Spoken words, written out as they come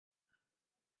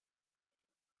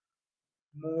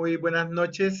Muy buenas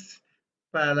noches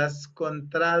para las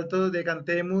contraltos de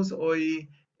Cantemus. Hoy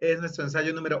es nuestro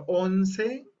ensayo número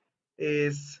 11.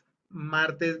 Es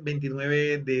martes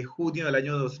 29 de junio del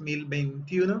año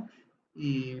 2021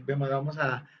 y vamos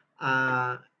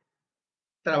a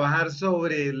trabajar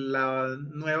sobre la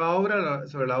nueva obra,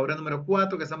 sobre la obra número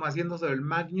 4 que estamos haciendo sobre el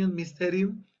Magnum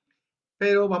Mysterium,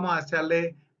 pero vamos a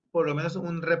hacerle por lo menos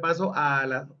un repaso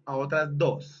a otras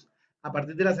dos. A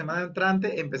partir de la semana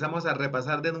entrante empezamos a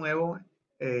repasar de nuevo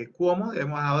Cuomo,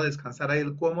 hemos dejado descansar ahí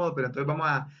el cómodo, pero entonces vamos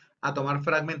a tomar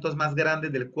fragmentos más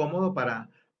grandes del cómodo para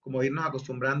como irnos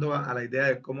acostumbrando a la idea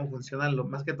de cómo funcionan.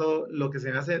 Más que todo, lo que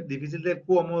se me hace difícil del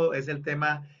cómodo es el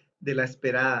tema de la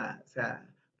esperada, o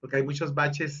sea, porque hay muchos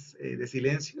baches de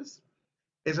silencios.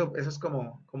 Eso es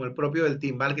como el propio del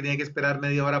timbal que tiene que esperar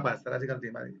media hora para estar así con el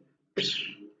timbal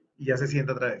y ya se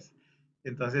sienta otra vez.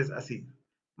 Entonces, así.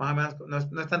 Más o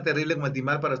menos, no es tan terrible como el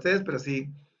timbal para ustedes, pero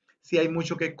sí hay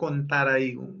mucho que contar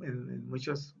ahí, en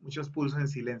muchos pulsos en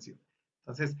silencio.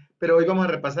 Entonces, pero hoy vamos a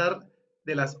repasar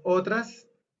de las otras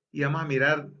y vamos a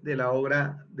mirar de la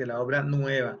obra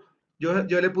nueva. Yo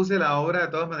le puse la obra de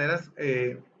todas maneras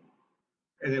en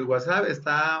el WhatsApp,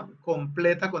 está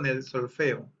completa con el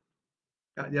solfeo.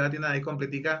 Ya la tienen ahí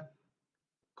completica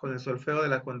con el solfeo de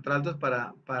las contraltos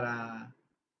para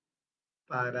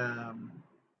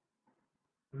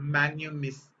Magnum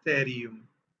Mysterium.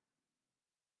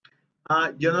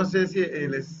 Yo no sé si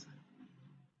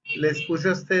les puse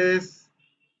a ustedes,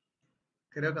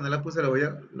 creo que no la puse, lo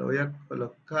voy a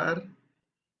colocar.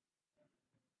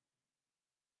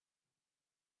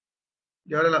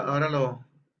 Yo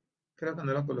creo que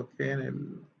no lo coloqué en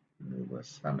el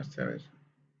WhatsApp, a ver.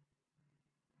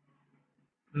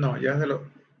 No, ya se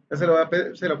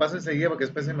lo paso enseguida porque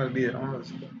después se me olvida.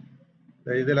 Vamos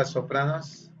de ahí de las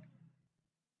sopranos.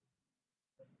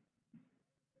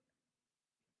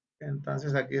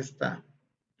 Entonces aquí está.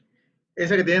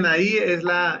 Esa que tienen ahí es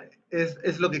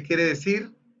lo que quiere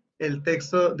decir el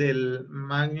texto del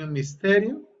Magnum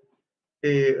Mysterium.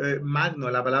 Magno,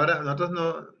 la palabra, nosotros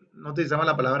no utilizamos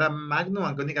la palabra Magnum,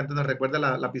 aunque únicamente nos recuerda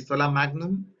la pistola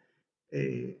Magnum.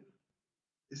 Eh,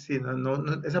 sí,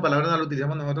 esa palabra no la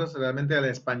utilizamos nosotros realmente al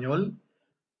español,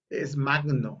 es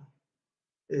Magno.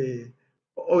 Eh,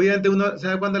 Obviamente uno,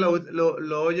 ¿sabe cuándo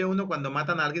lo oye uno? Cuando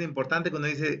matan a alguien importante, que uno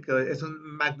dice que es un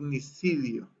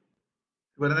magnicidio.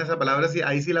 ¿Recuerdan esa palabra? Sí,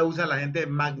 ahí sí la usa la gente,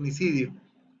 magnicidio.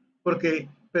 Porque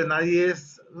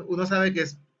pues uno sabe que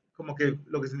es como que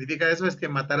lo que significa eso es que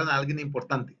mataron a alguien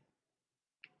importante.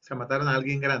 Se mataron a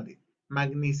alguien grande.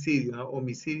 Magnicidio, ¿no?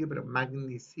 Homicidio, pero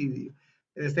magnicidio.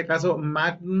 En este caso,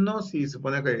 magno, si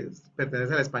supone que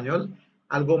pertenece al español,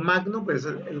 algo magno, pues,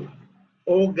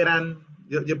 o gran,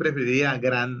 yo preferiría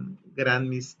gran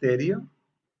misterio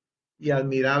y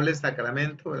admirable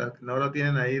sacramento, ¿verdad? No lo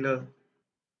tienen ahí, voy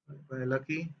a ponerlo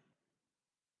aquí.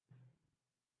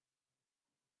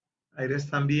 Ahí lo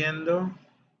están viendo.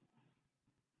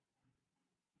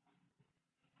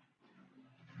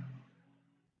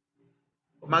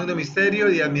 Magno misterio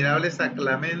y admirable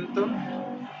sacramento,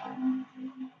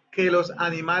 que los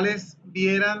animales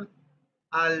vieran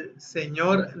al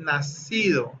Señor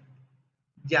nacido,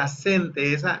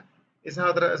 yacente. Ese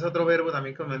otro verbo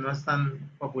también como no es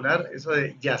tan popular, eso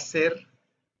de yacer,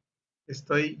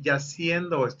 estoy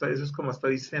yaciendo, eso es como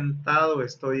estoy sentado,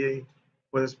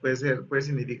 pues puede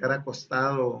significar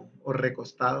acostado o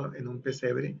recostado en un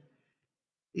pesebre.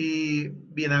 Y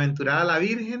bienaventurada la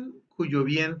Virgen, cuyo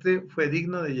vientre fue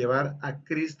digno de llevar a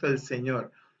Cristo el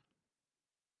Señor.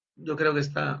 Yo creo que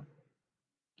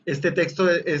este texto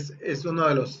es uno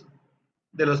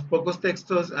de los pocos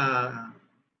textos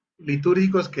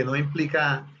litúrgicos que no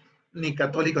implica ni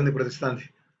católico ni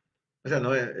protestante. O sea,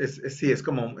 no, sí, es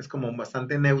como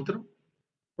bastante neutro,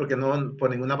 porque no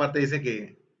por ninguna parte dice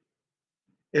que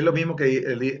es lo mismo que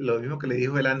le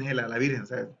dijo el ángel a la Virgen, o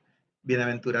sea,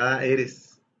 bienaventurada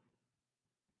eres,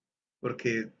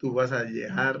 porque tú vas a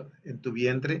llevar en tu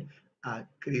vientre a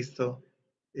Cristo.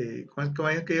 ¿Cómo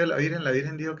es que dijo la Virgen? La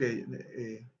Virgen dijo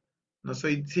que no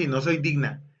soy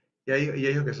digna. Y ella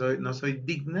dijo que no soy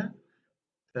digna.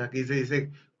 O sea, aquí se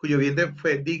dice, cuyo vientre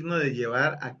fue digno de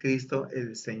llevar a Cristo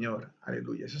el Señor.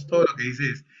 Aleluya. Eso es todo lo que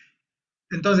dice.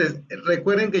 Entonces,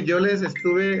 recuerden que yo les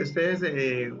estuve, ustedes,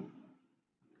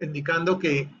 indicando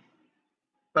que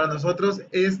para nosotros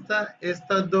estas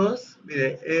dos,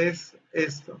 mire, es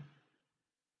esto.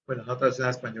 Bueno, no traducción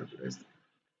a español, pero esto.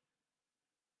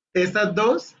 Estas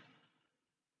dos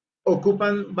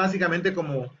ocupan básicamente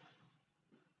como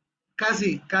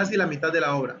casi la mitad de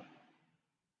la obra.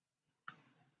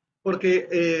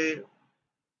 Porque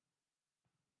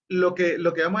lo que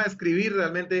vamos a escribir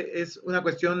realmente es una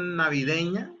cuestión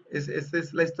navideña. Esta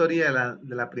es la historia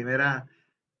de la primera,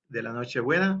 de la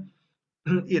Nochebuena.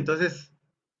 Y entonces,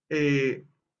 eh,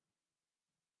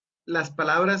 las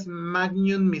palabras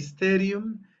Magnum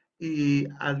Mysterium y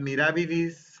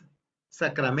Admirabilis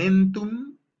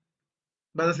Sacramentum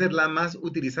van a ser las más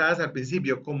utilizadas al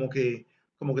principio, como que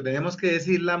tenemos que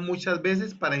decirla muchas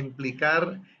veces para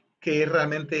implicar que es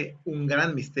realmente un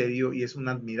gran misterio y es un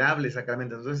admirable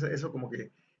sacramento. Entonces, eso como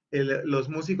que los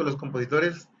músicos, los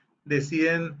compositores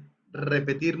deciden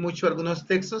repetir mucho algunos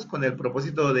textos con el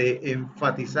propósito de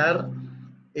enfatizar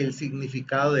el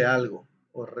significado de algo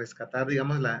o rescatar,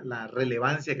 digamos, la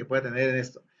relevancia que pueda tener en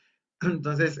esto.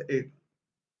 Entonces,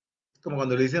 como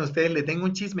cuando le dicen a ustedes, le tengo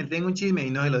un chisme, y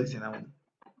no se lo dicen a uno.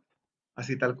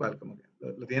 Así tal cual, como que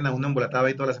lo tienen a uno embolatado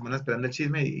ahí toda la semana esperando el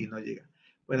chisme y no llega.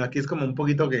 Bueno, aquí es como un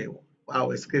poquito que,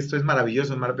 wow, es que esto es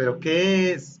maravilloso, pero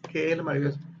 ¿qué es? ¿Qué es lo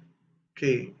maravilloso?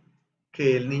 Que,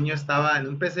 que el niño estaba en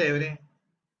un pesebre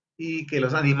y que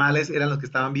los animales eran los que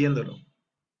estaban viéndolo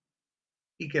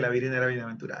y que la Virgen era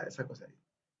bienaventurada, esa cosa ahí.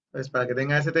 Entonces, para que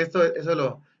tenga ese texto,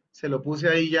 se lo puse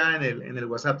ahí ya en el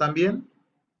WhatsApp también,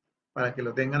 para que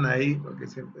lo tengan ahí, porque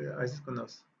a veces cuando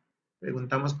nos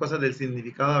preguntamos cosas del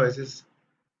significado, a veces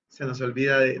se nos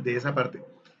olvida de esa parte.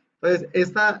 Entonces,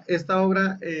 esta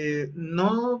obra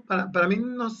no, para mí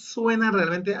no suena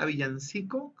realmente a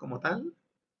villancico como tal.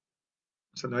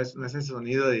 O sea, no es ese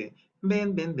sonido de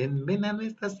ven, ven, ven, ven a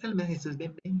nuestras almas, Jesús,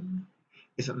 ven, ven.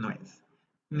 Eso no es.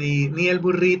 Ni el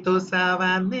burrito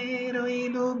sabanero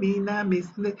ilumina mis...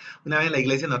 Una vez en la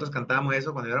iglesia nosotros cantábamos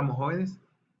eso cuando éramos jóvenes.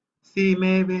 Si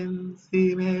me ven.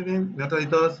 Nosotros y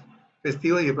todos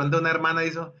festivos y de pronto una hermana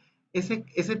hizo,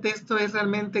 ese texto es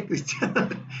realmente cristiano.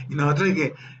 Y nosotros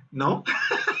dije, no,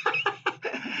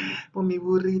 por mi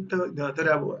burrito. Nosotros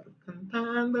era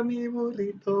cantando mi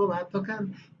burrito va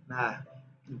tocando. Nada.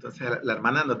 Entonces la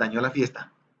hermana nos dañó la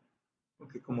fiesta.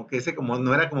 Porque como que ese como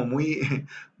no era como muy,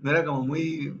 no era como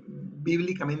muy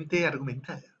bíblicamente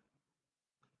argumentado.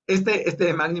 Este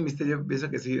de Magnum Misterio pienso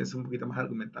que sí es un poquito más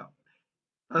argumentado.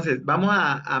 Entonces, vamos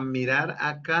a mirar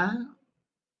acá.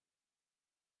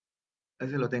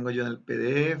 Ese lo tengo yo en el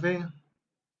PDF.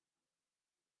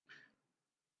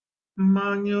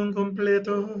 Magnum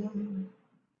completo.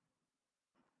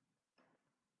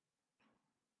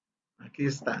 Aquí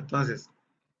está. Entonces,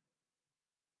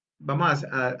 vamos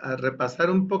a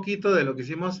repasar un poquito de lo que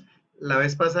hicimos la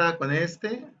vez pasada con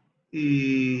este.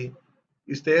 Y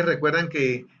ustedes recuerdan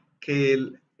que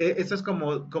esto es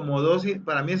como dos,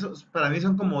 para mí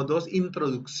son como dos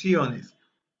introducciones.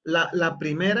 La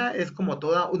primera es como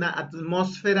toda una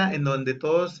atmósfera en donde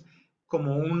todos,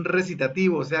 como un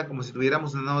recitativo, o sea, como si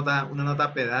tuviéramos una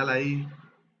nota pedal ahí,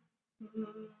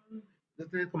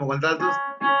 como contraltos.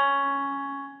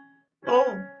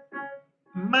 Oh,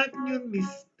 Magnum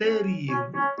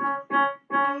Mysterium.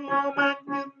 Oh,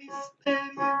 Magnum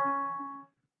Mysterium.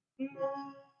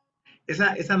 Oh.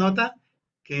 Esa nota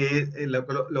que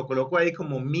lo coloco ahí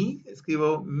como mi,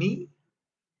 escribo mi,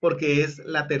 porque es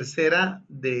la tercera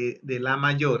de la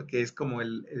mayor, que es como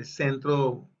el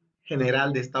centro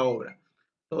general de esta obra.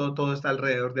 Todo está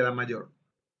alrededor de la mayor.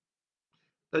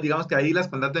 Entonces, digamos que ahí las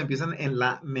contratos empiezan en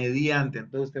la mediante.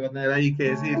 Entonces, usted va a tener ahí que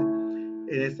decir,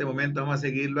 en este momento vamos a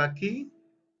seguirlo aquí.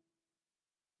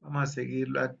 Vamos a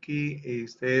seguirlo aquí. Y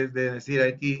ustedes deben decir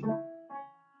aquí,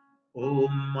 oh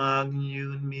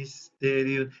Magnum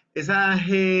Mysterium. Esa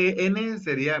GN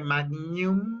sería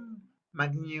Magnum,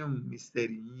 Magnum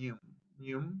Mysterium.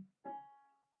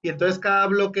 Y entonces cada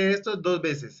bloque de estos dos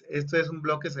veces. Esto es un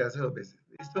bloque, se hace dos veces.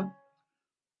 ¿Listo?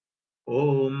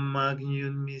 Oh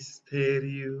Magnum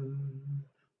Mysterium.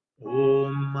 Oh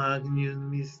Magnum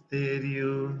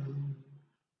Mysterium.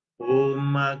 Oh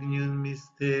Magnum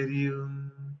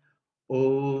Mysterium.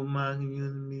 Oh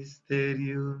Magnum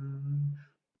Mysterium.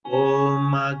 Oh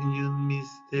Magnum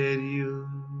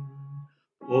Mysterium.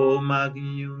 Oh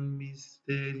Magnum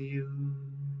Mysterium.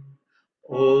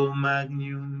 Oh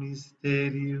Magnum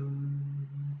Mysterium.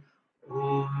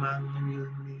 Oh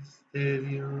Magnum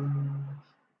Mysterium.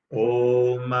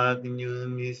 Oh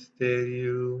Magnum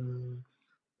Mysterium.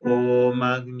 Oh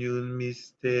Magnum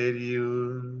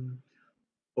Mysterium.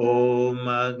 Oh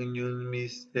Magnum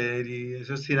Mysterium.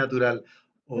 Eso sí, natural.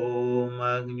 Oh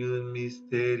Magnum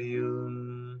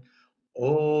Mysterium.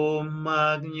 Oh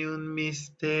Magnum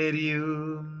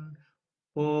Mysterium.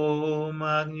 Oh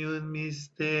Magnum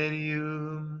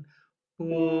Mysterium.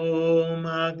 Oh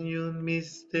Magnum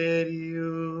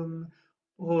Mysterium.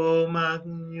 Oh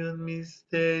Magnum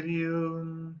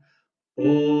Mysterium.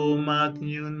 O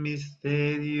Magnum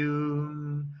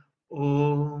Mysterium,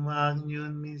 O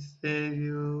Magnum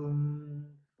Mysterium,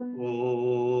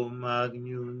 O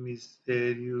Magnum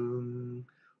Mysterium,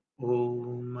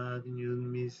 O Magnum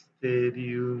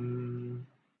Mysterium.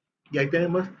 Y ahí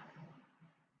tenemos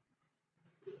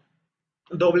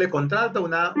doble contralto,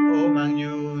 una O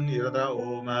Magnum y otra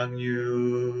O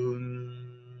Magnum.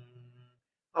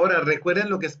 Ahora,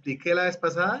 ¿recuerden lo que expliqué la vez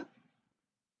pasada?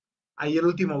 Ahí el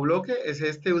último bloque es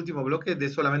este último bloque de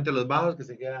solamente los bajos que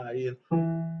se quedan ahí en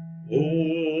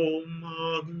O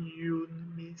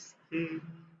Magnum Mysterium.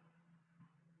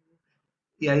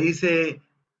 Y ahí dice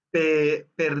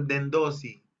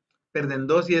perdendosi.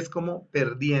 Perdendosi es como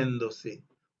perdiéndose,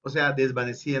 o sea,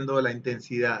 desvaneciendo la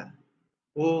intensidad.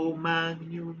 Oh,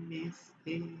 magnum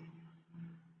mysterium.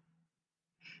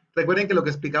 Recuerden que lo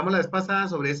que explicamos la vez pasada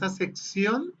sobre esa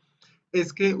sección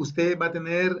es que usted va a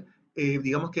tener,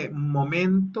 digamos que,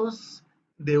 momentos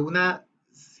de una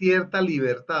cierta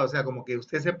libertad, o sea, como que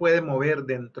usted se puede mover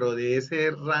dentro de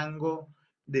ese rango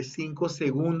de 5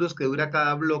 segundos que dura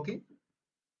cada bloque,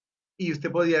 y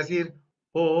usted podría decir,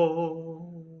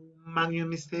 oh, magnum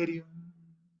mysterium,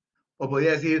 o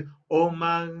podría decir, oh,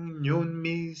 magnum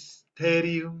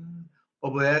mysterium,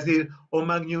 o podría decir, oh,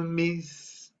 magnum mysterium,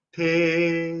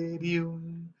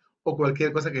 o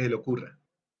cualquier cosa que se le ocurra.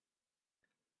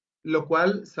 Lo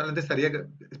cual solamente esperaría que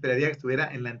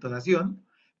estuviera en la entonación,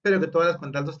 pero que todas las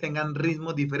contraltos tengan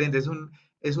ritmos diferentes.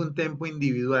 Es un tempo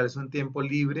individual, es un tiempo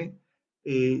libre,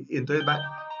 y entonces va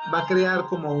a crear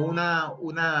como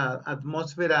una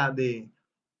atmósfera de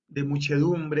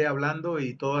muchedumbre hablando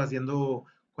y todos haciendo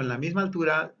con la misma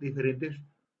altura diferentes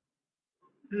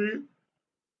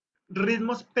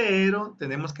ritmos, pero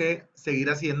tenemos que seguir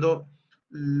haciendo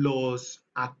los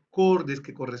acordes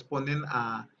que corresponden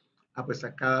pues,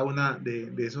 a cada una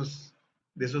de esos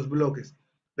bloques.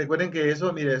 Recuerden que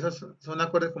eso, mire, esos son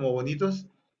acordes como bonitos.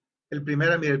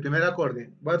 Mire, el primer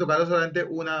acorde, voy a tocarlo solamente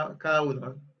una cada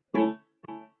uno.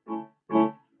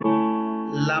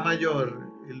 La mayor,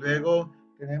 y luego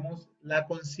tenemos la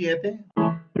con 7,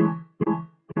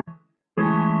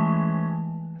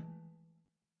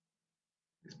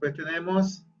 después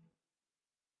tenemos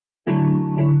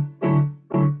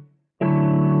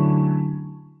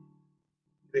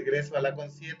regreso a la con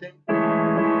 7,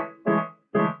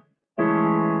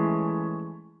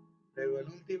 luego el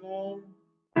último,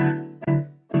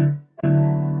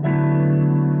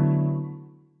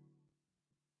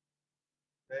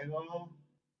 luego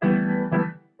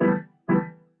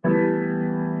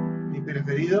mi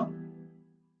preferido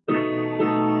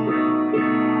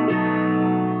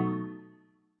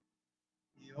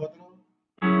y otro,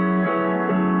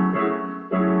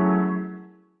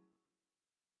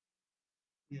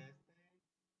 y este,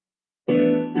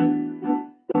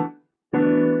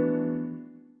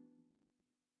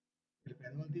 el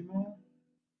penúltimo,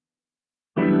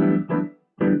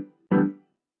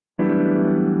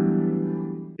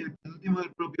 el penúltimo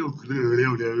del propio,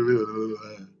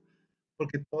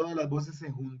 porque todas las voces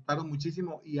se juntaron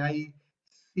muchísimo y hay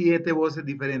 7 voces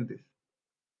diferentes.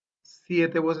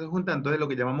 7 voces juntas, entonces lo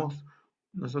que llamamos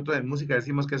nosotros en música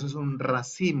decimos que eso es un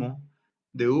racimo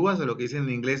de uvas, o lo que dicen en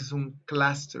inglés es un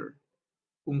cluster.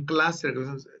 Un cluster, que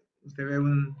usted ve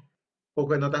un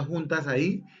poco de notas juntas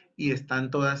ahí y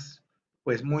están todas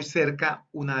pues muy cerca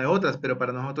una de otras, pero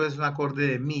para nosotros es un acorde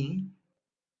de mi,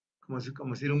 como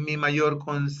decir un mi mayor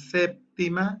con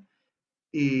séptima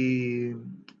y,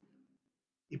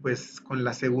 y pues con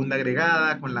la segunda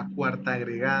agregada, con la cuarta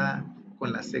agregada,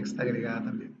 con la sexta agregada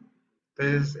también.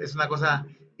 Entonces es una cosa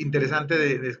interesante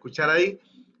de escuchar ahí.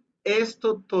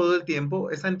 Esto todo el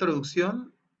tiempo, esa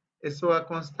introducción, eso va a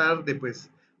constar de pues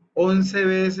 11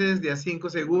 veces de a 5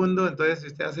 segundos, entonces si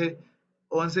usted hace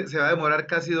 11, se va a demorar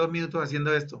casi 2 minutos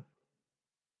haciendo esto.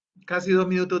 Casi 2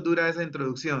 minutos dura esa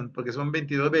introducción, porque son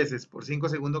 22 veces por 5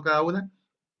 segundos cada una,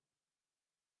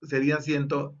 serían 100,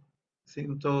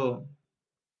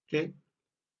 ¿qué?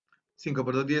 5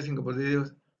 por 2, 10, 5 por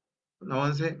 10, no,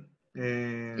 11,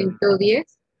 eh,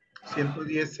 110.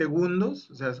 110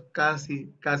 segundos, o sea,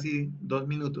 casi 2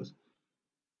 minutos.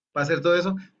 Para hacer todo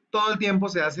eso, todo el tiempo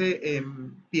se hace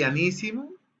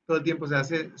pianísimo, todo el tiempo se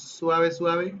hace suave,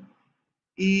 suave,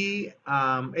 y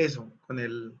eso, con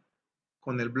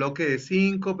el bloque de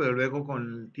 5, pero luego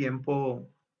con el tiempo,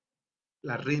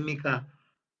 la rítmica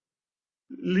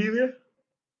libre,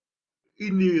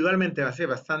 individualmente hace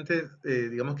bastante,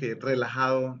 digamos que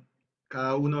relajado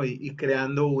cada uno y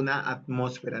creando una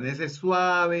atmósfera en ese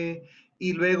suave,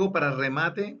 y luego para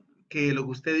remate, que lo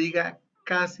que usted diga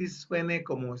casi suene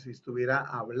como si estuviera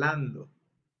hablando.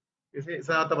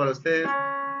 Esa nota para ustedes.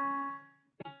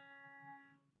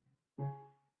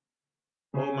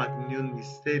 Oh Magnum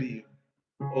Mysterio.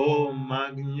 Oh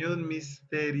Magnum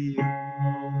Mysterio.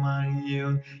 Oh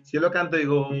magnum. Si yo lo canto,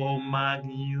 digo, oh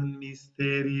magnum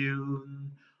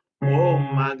mysterium. Oh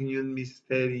magnum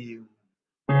mysterium.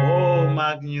 Oh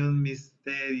magnum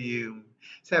mysterium.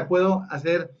 O sea, puedo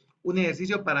hacer un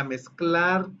ejercicio para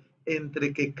mezclar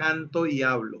entre que canto y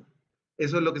hablo.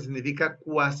 Eso es lo que significa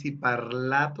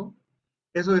cuasiparlato.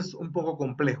 Eso es un poco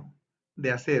complejo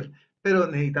de hacer, pero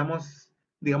necesitamos,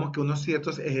 digamos que unos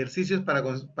ciertos ejercicios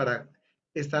para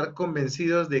estar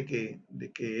convencidos de que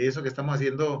eso que estamos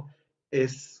haciendo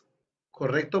es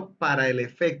correcto para el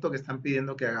efecto que están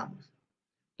pidiendo que hagamos.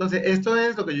 Entonces, esto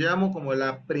es lo que yo llamo como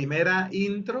la primera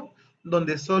intro,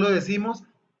 donde solo decimos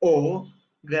o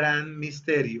gran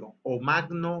misterio o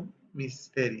magno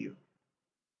misterio.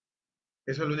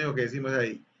 Eso es lo único que decimos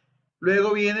ahí.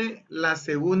 Luego viene la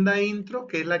segunda intro,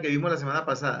 que es la que vimos la semana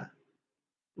pasada.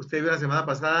 Usted vio la semana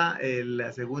pasada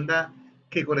la segunda,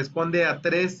 que corresponde a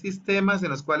tres sistemas en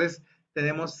los cuales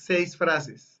tenemos 6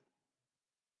 frases.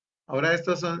 Ahora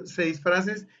estos son 6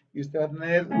 frases y usted va a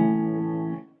tener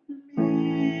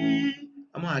mi.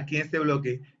 Vamos aquí en este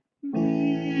bloque.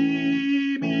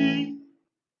 Mi, mi,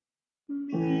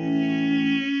 mi.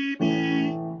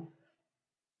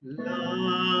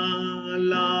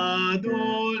 La,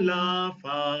 do, la,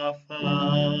 fa, fa.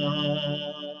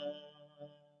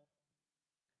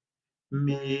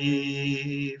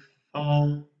 Mi,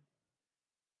 fa,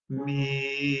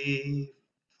 mi,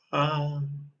 fa.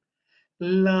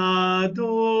 La,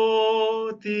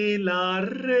 do, ti, la,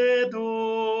 re,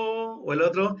 do. O el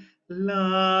otro,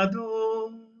 la,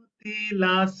 do, ti,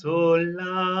 la, sol,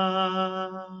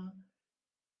 la.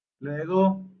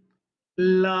 Luego,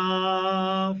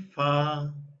 la,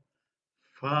 fa,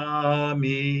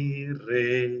 mi,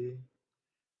 re.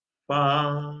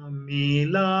 Fa, mi,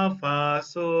 la, fa,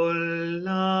 sol,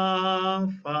 la,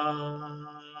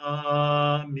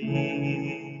 fa,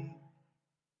 mi.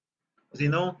 O si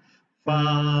no,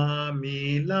 fa,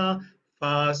 mi, la,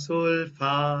 fa, sol,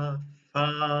 fa,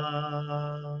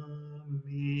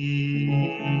 mi.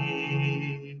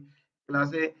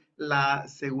 Clase la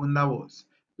segunda voz.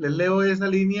 Les leo esa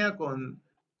línea con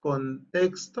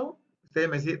texto.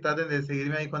 Ustedes traten de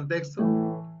seguirme ahí con texto.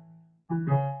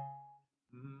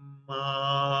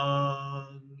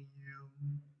 Magnum,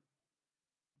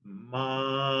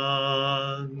 Magnum,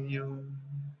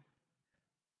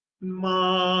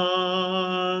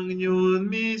 Magnum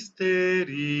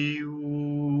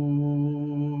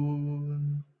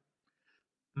Mysterium,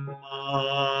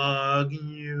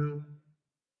 Magnum,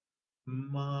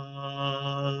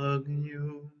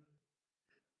 Magnum,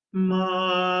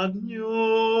 Magnum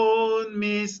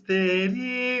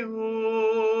Mysterium,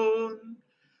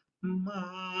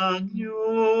 Magnum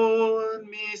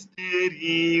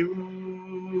Mysterium,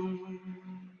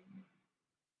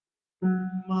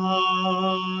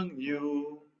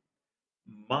 Magnum,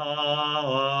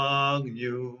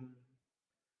 Magnum,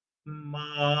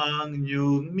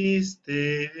 Magnum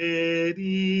Mysterium,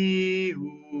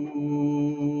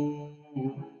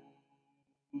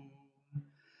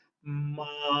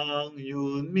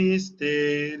 Magnum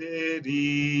Mysterii,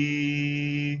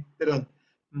 perdón,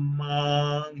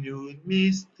 Magnum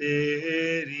Mysterium.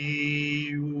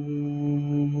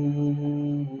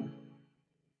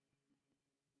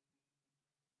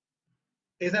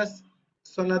 Esas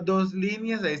son las dos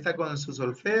líneas, ahí está con su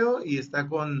solfeo y está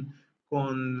con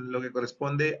lo que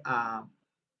corresponde a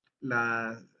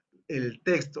la, el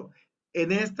texto.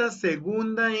 En esta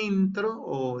segunda intro,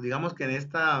 o digamos que en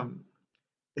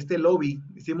este lobby,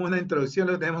 hicimos una introducción,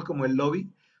 lo tenemos como el lobby,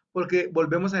 porque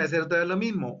volvemos a hacer otra vez lo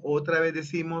mismo. Otra vez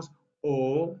decimos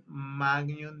O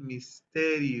Magnum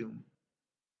Mysterium.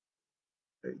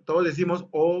 Todos decimos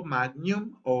O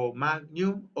Magnum, O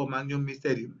Magnum, O Magnum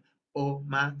Mysterium. O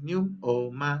Magnum,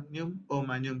 O Magnum, O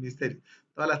Magnum Mysterium.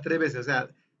 Todas las 3 veces, o sea,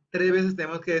 3 veces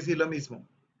tenemos que decir lo mismo.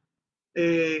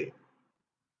 Eh,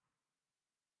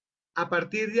 a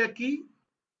partir de aquí,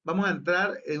 vamos a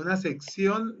entrar en una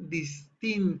sección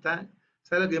distinta.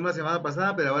 ¿Sabes lo que vimos la semana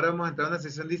pasada? Pero ahora vamos a entrar en una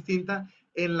sección distinta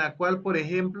en la cual, por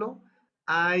ejemplo,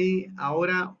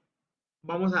 ahora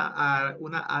vamos a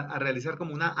realizar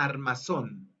como una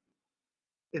armazón.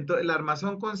 Entonces, la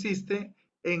armazón consiste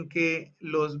en que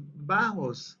los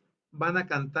bajos van a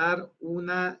cantar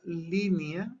una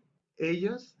línea,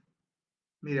 ellos,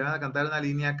 mire, van a cantar una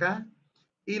línea acá,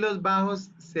 y los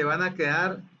bajos se van a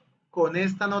quedar con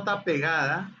esta nota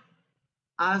pegada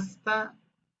hasta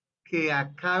que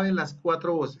acaben las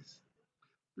 4 voces.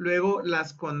 Luego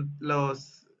los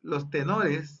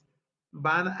tenores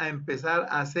van a empezar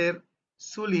a hacer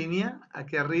su línea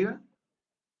aquí arriba.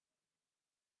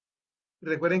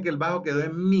 Recuerden que el bajo quedó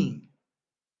en mi.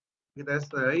 Quitar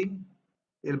esto de ahí.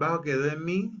 El bajo quedó en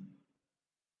mi.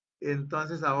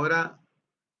 Entonces ahora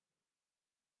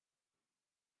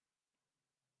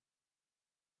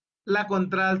la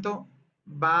contralto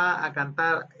va a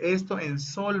cantar esto en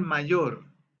sol mayor.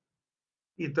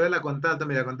 Y entonces la contralto,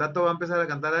 mira, la contralto va a empezar a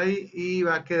cantar ahí y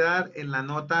va a quedar en la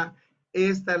nota,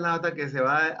 esta es la nota que se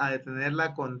va a detener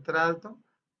la contralto,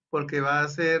 porque va a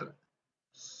ser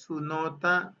su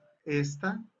nota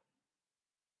esta,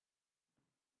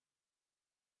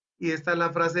 y esta es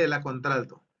la frase de la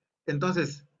contralto.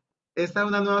 Entonces, esta es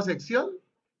una nueva sección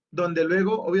donde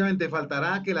luego obviamente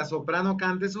faltará que la soprano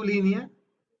cante su línea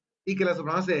y que la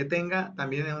soprano se detenga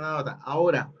también en una nota.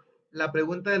 Ahora, la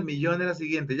pregunta del millón es la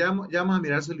siguiente, ya vamos a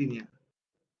mirar su línea,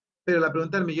 pero la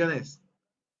pregunta del millón es,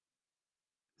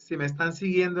 si me están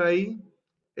siguiendo ahí,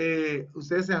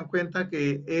 ustedes se dan cuenta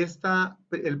que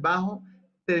el bajo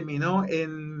terminó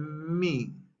en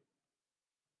mi.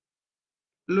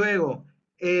 Luego,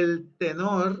 el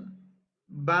tenor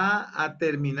va a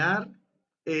terminar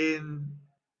en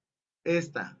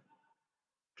esta.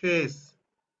 ¿Qué es?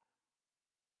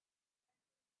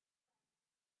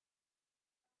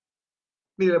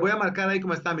 Mire, le voy a marcar ahí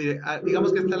como está. Mire,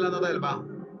 digamos que esta es la nota del bajo.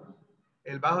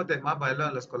 El bajo, vamos a ponerlo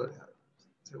en los colores. A ver,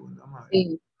 un segundo, vamos a ver.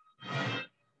 Sí.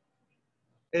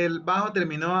 El bajo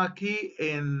terminó aquí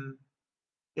en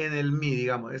el mi,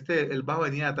 digamos. El bajo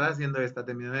venía atrás haciendo esta,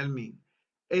 terminó en el mi.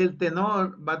 El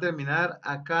tenor va a terminar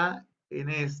acá en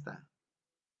esta.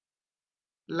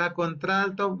 La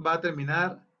contralto va a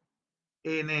terminar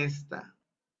en esta.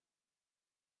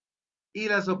 Y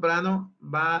la soprano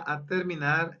va a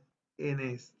terminar en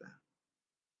esta.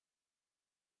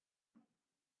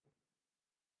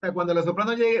 O sea, cuando la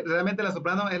soprano llegue, realmente la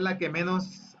soprano es la que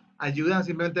menos ayuda,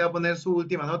 simplemente va a poner su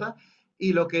última nota.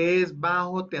 Y lo que es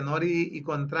bajo, tenor y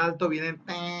contralto vienen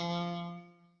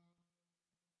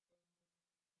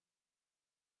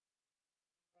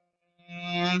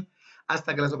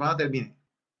hasta que la soprano termine.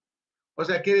 O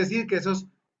sea, quiere decir que eso es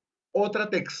otra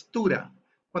textura.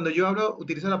 Cuando yo hablo,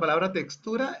 utilizo la palabra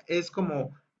textura, es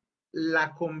como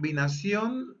la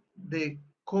combinación de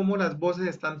cómo las voces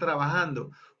están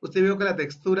trabajando. Usted vio que la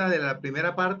textura de la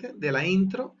primera parte, de la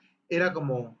intro, era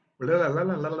como,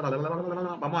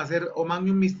 vamos a hacer O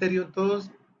Magnum Misterio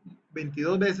todos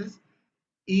 22 veces,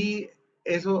 y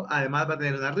eso además va a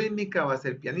tener una rítmica, va a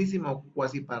ser pianísimo,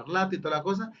 cuasi parlato y toda la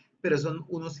cosa, pero son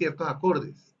unos ciertos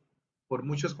acordes por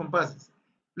muchos compases.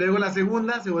 Luego la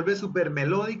segunda se vuelve súper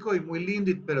melódico y muy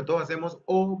lindo, pero todos hacemos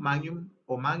O Magnum,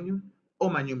 O Magnum, O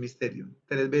Magnum Mysterium,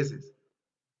 3 veces.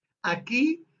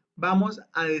 Aquí vamos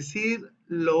a decir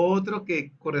lo otro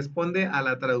que corresponde a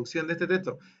la traducción de este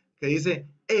texto, que dice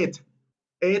et.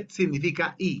 Et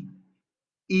significa y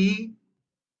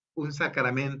un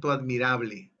sacramento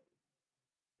admirable.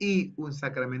 Y un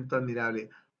sacramento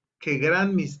admirable. Qué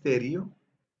gran misterio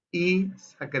y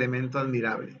sacramento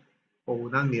admirable, o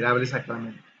un admirable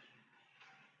sacramento.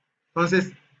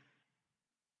 Entonces,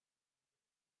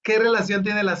 ¿qué relación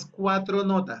tienen las 4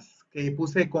 notas que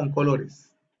puse con colores?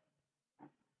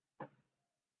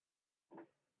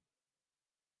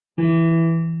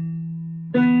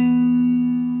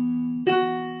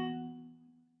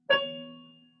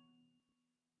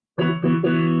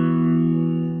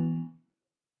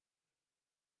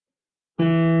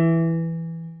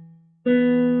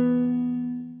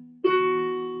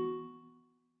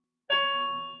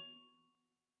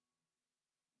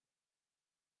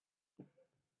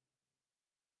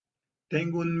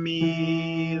 Tengo un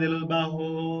mi de los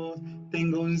bajos,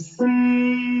 tengo un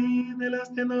si de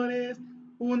los tenores,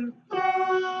 un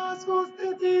fa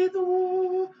sostenido,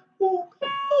 un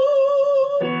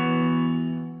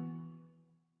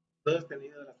do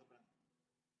sostenido de la soprano.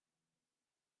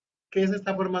 ¿Qué se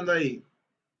está formando ahí?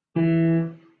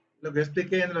 Lo que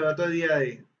expliqué en el otro día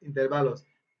de intervalos.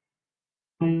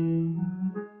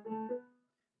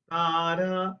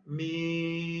 Para,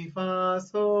 mi, fa,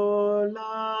 sol,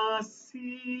 la,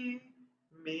 si,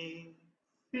 mi,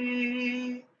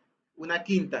 si. Una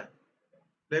quinta.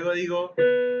 Luego digo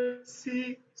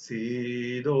si,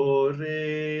 si, do,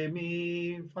 re,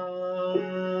 mi,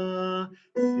 fa,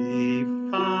 si,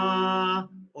 fa.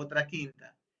 Otra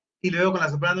quinta. Y luego con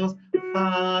las sopranos,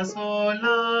 fa, sol,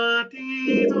 la,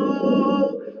 ti,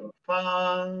 do,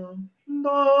 fa,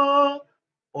 do.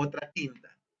 Otra quinta.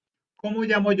 ¿Cómo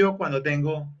llamo yo cuando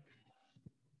tengo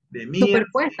de mi a si?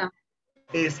 Superpuesta.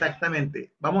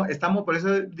 Exactamente. Vamos, estamos, por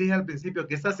eso dije al principio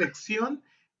que esta sección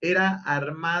era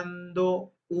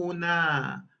armando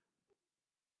una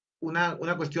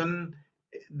cuestión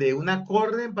de un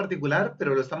acorde en particular,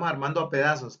 pero lo estamos armando a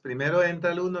pedazos. Primero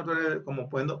entra el uno, como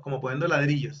poniendo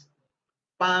ladrillos.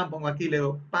 Pam, pongo aquí,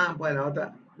 luego pam, pongo la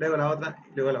otra, luego la otra,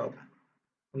 y luego la otra.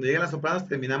 Cuando lleguen las sopranos,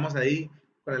 terminamos ahí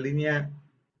con la línea,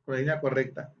 con la línea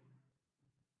correcta.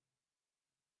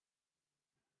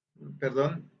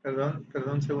 Perdón,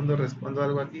 un segundo, respondo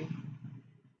algo aquí.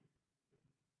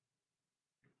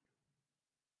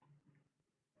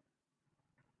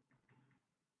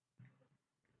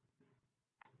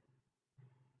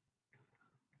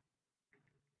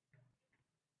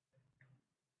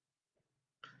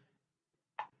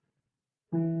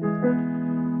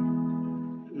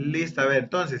 Listo, a ver,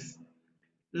 entonces,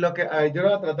 a ver, yo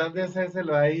voy a tratar de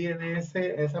hacérselo ahí en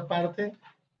esa parte.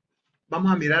 Vamos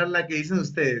a mirar la que dicen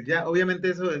ustedes. Ya,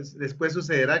 obviamente después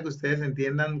sucederá que ustedes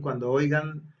entiendan cuando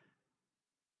oigan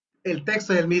el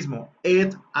texto es el mismo.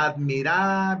 Et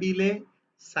admirabile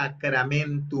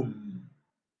sacramentum.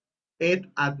 Et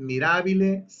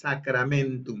admirabile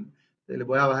sacramentum. Les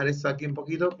voy a bajar esto aquí un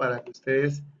poquito para que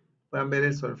ustedes puedan ver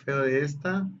el solfeo de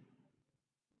esta.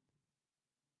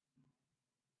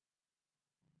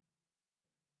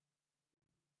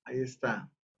 Ahí está.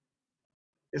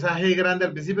 Esa G grande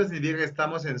al principio significa que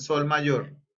estamos en sol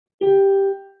mayor.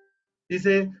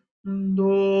 Dice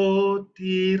do,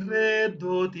 ti, re,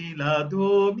 do, ti, la,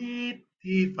 do, mi,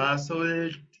 ti, fa,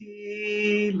 sol,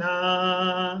 ti,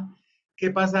 la. ¿Qué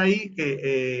pasa ahí? Que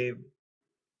eh,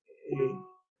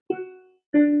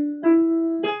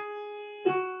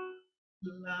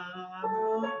 la,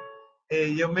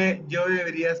 do, yo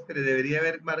debería, espere, debería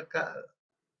haber marcado,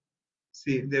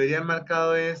 sí, debería haber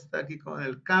marcado esta aquí con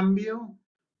el cambio.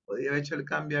 Podría haber hecho el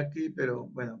cambio aquí, pero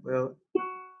bueno,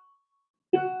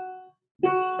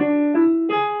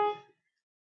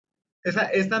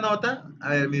 esta nota, a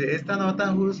ver, mire, esta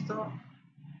nota justo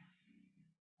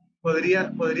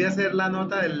podría ser la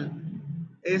nota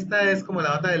esta es como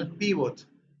la nota del pivot,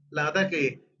 la nota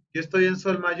que yo estoy en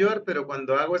sol mayor, pero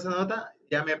cuando hago esa nota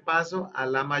ya me paso a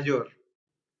la mayor.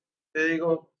 Te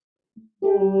digo,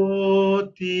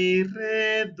 do, ti,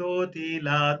 re, do, ti,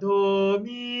 la, do,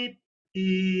 mi,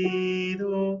 ti,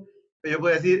 do. Pero yo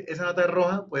puedo decir, esa nota es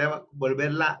roja, voy a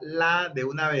volver la de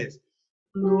una vez.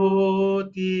 Do,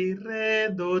 ti, re,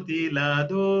 do, ti, la,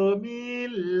 do, mi,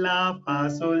 la, fa,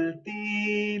 sol,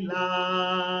 ti,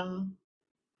 la.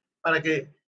 Para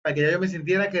que, para que ya yo me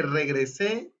sintiera que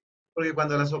regresé, porque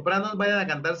cuando las sopranos vayan a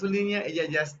cantar su línea, ellas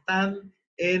ya están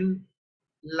en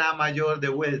la mayor de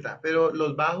vuelta, pero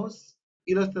los bajos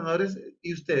y los tenores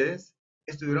y ustedes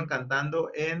estuvieron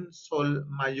cantando en sol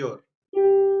mayor.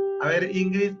 A ver,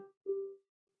 Ingrid,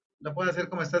 lo puedo hacer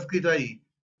como está escrito ahí.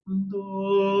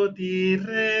 Do, ti,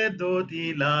 re, do,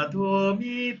 ti, la, do,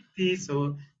 mi, ti,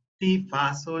 sol, ti,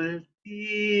 fa, sol,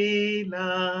 ti,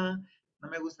 la. No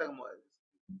me gusta como es.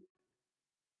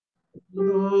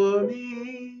 Do,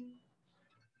 mi.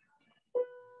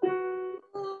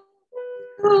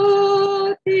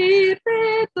 Do, ti,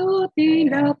 re, do, ti,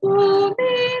 la, do,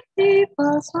 mi, ti,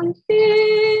 fa, sol,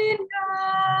 ti,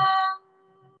 la.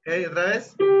 Ok, otra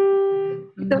vez.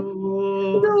 Do,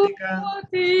 Do, do, tica.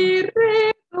 ti,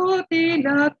 re, do, ti,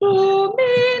 la, do,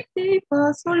 mi, ti,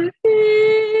 fa, sol,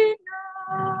 ti,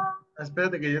 la.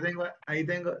 Espérate que yo tengo, ahí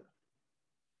tengo,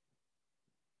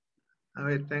 a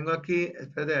ver, tengo aquí,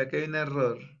 espérate, aquí hay un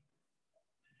error.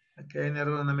 Aquí hay un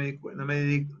error, no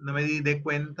me di de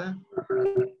cuenta.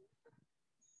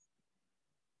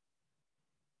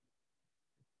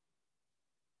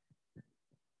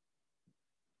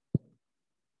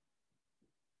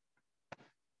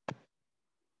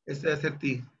 Este debe ser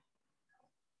ti.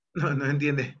 No, no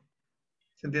entiende.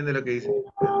 Se entiende lo que dice.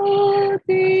 Do,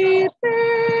 ti,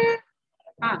 re.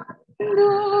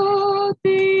 Do,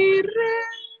 ti, re,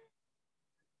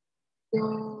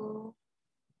 do,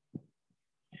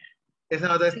 Esa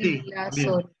nota es si, ti, la, también.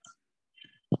 sol,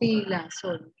 si, la,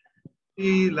 sol.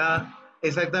 Y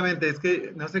exactamente, es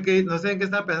que no sé en qué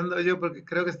estaba pensando yo porque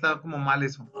creo que estaba como mal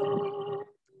eso. Do,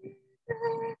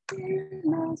 si,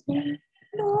 la, sol,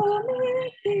 do,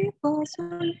 mi, ti, fa,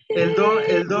 sol, El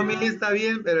ti, do mi la. está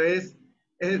bien, pero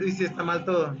y sí está mal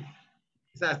todo.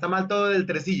 O sea, está mal todo del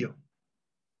tresillo.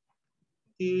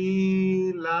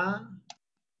 Y la,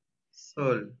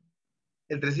 sol.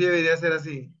 El tresillo debería ser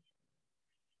así.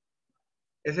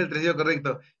 Es el tresillo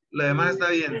correcto. Lo demás está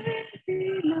bien. Si,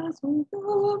 la, sol,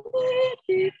 do, mi,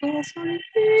 ti, fa, sol,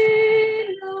 ti,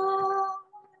 la.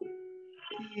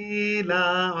 Y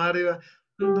la, más arriba.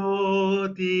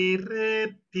 Do, ti,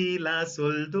 re, ti, la,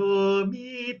 sol, do,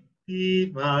 mi,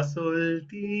 ti, fa, sol,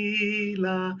 ti,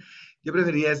 la. Yo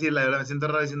preferiría decir la verdad, me siento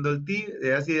raro diciendo el ti,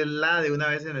 de así el la de una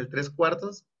vez en el tres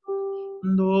cuartos.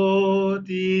 Do,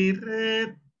 ti,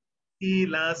 re, ti,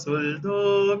 la, sol,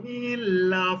 do, mi,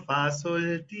 la, fa,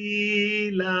 sol,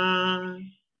 ti, la.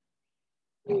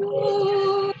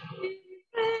 Do, ti,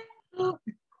 re, do,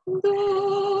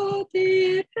 do,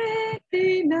 ti, re,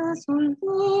 ti, la, sol,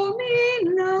 do,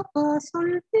 mi, la, fa,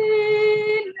 sol, ti,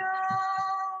 la.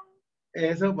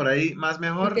 Eso, por ahí, más Porque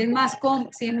mejor. es más cómodo,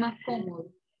 sí, es más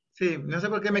cómodo. Sí, no sé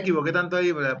por qué me equivoqué tanto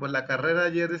ahí, por la carrera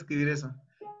ayer de escribir eso.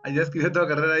 Ayer escribí toda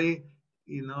la carrera ahí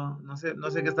y no sé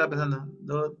qué estaba pensando.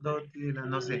 Ti, la,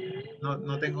 no sé.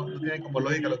 No tiene como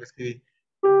lógica lo que escribí.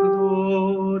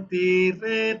 Do, ti,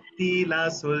 re, ti, la,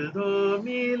 sol, do,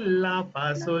 mi, la,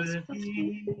 fa, sol,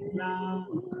 ti, la.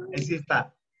 Ahí sí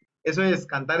está. Eso es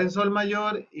cantar en sol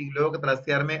mayor y luego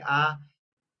trastearme a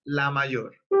la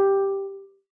mayor.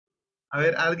 A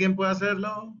ver, ¿alguien puede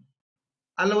hacerlo?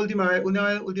 Haz la última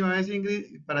vez,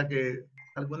 Ingrid, para que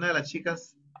alguna de las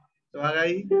chicas lo haga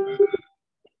ahí.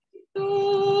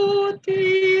 Do,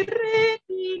 ti, re,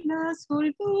 mi, la,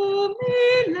 sol, do,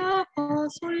 mi, la, fa,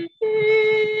 sol,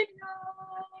 ti, la.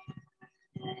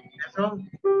 Eso.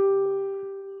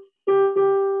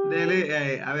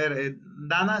 Dele, a ver,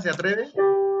 Dana, ¿se atreve?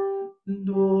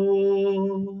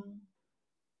 Do,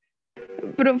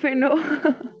 Profe, no.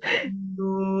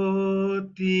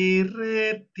 ti,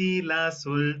 re, ti, la,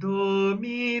 sol, do,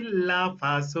 mi, la,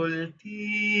 fa, sol,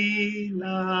 ti,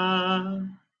 la.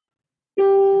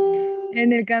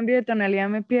 En el cambio de tonalidad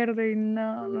me pierdo y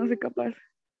no, no soy capaz.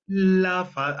 La,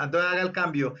 fa, entonces haga el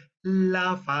cambio.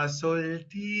 La, fa, sol,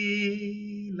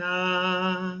 ti,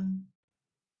 la.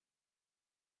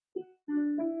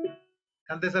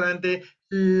 Cante solamente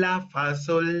la, fa,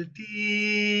 sol,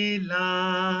 ti,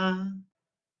 la.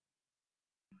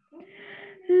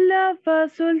 La, fa,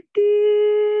 sol, ti,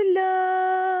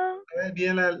 la. A ver,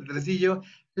 bien el tresillo.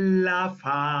 La,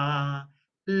 fa,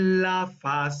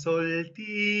 sol,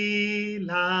 ti,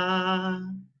 la.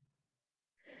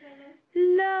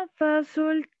 La, fa,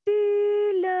 sol, ti,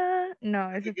 la.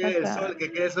 No, Que eso quede el falta. sol,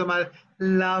 que quede eso mal.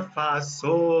 La, fa,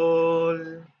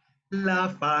 sol,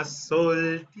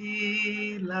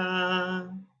 ti, la.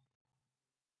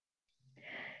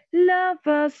 La,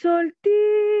 fa, sol, ti,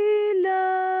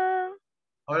 la.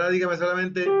 Ahora dígame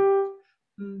solamente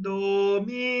do,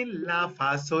 mi, la,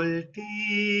 fa, sol,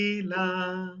 ti,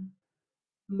 la.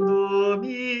 Do,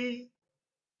 mi.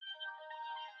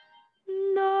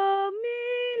 No,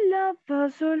 mi, la, fa,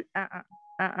 sol. Ah.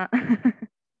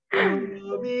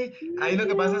 Do, mi. Ahí lo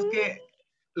que pasa es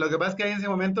que ahí en ese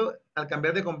momento, al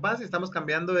cambiar de compás, estamos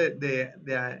cambiando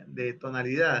de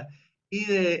tonalidad. Y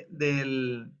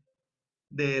del,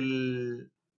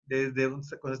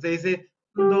 cuando usted dice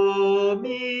do,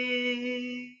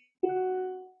 mi,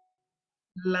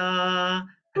 la,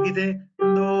 aquí dice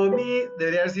do, mi,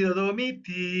 debería haber sido do, mi,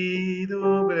 ti,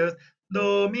 do, pero es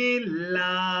do, mi,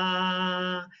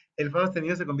 la. El fa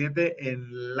sostenido se convierte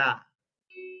en la.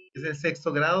 Es el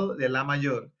sexto grado de la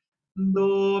mayor.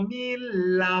 Do, mi,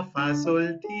 la, fa,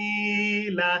 sol, ti,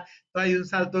 la. Hay un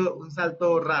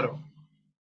salto raro.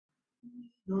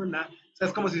 Do, la. O sea,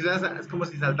 es como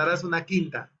si saltaras una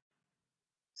quinta.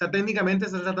 O sea, técnicamente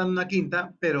estás saltando una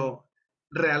quinta, pero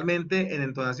realmente en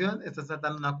entonación estás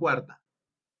saltando una cuarta.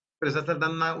 Pero estás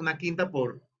saltando una quinta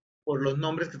por los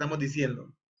nombres que estamos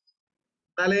diciendo.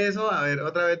 Dale eso, a ver,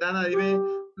 otra vez, Dana, dime.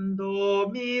 Do,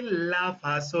 mi, la,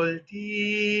 fa, sol,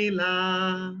 ti,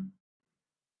 la.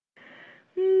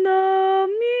 No,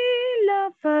 mi,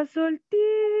 la, fa, sol, ti,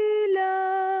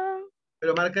 la.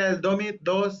 Pero marca el do, mi,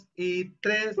 2 y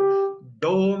 3.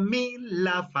 Do, mi,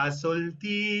 la, fa, sol,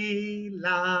 ti,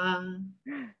 la.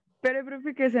 Pero,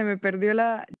 profe, que se me perdió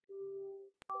la.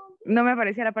 No me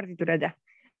aparecía la partitura ya.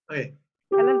 Ok.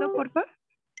 ¿Ya las dos, por favor?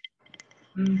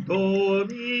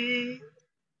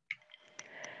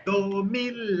 Do,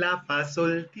 mi, la, fa,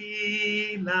 sol,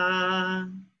 ti, la.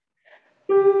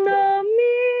 Do,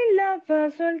 mi, la,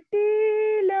 fa, sol, ti,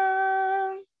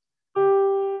 la.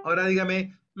 Ahora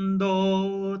dígame,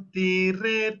 do, ti,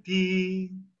 re, ti,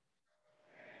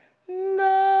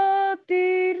 Do,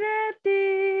 ti, re,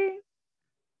 ti.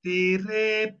 ti,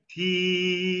 re,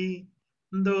 ti,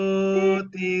 do,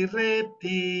 Ti, ti, re,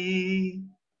 ti.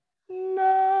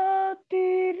 do,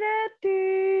 ti, re, ti.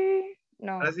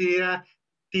 No. Ahora sí diga,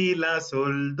 ti, la,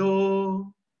 sol,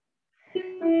 do,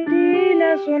 Ti,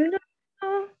 la, sol, do.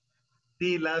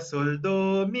 ti, la, sol,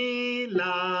 do, mi,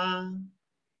 la,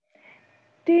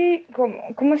 Ti,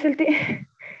 ¿cómo es el ti?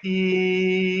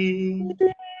 ti,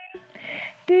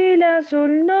 Ti, la,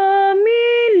 sol, do,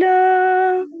 mi,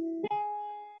 la.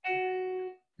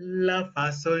 la,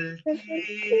 fa, sol, La, ti, sol,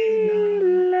 ti,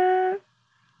 la. la.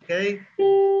 ¿Ok?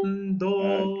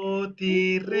 Do,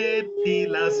 ti, re, ti,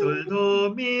 la, sol,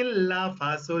 do, mi, la,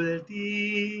 fa, sol,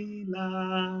 ti,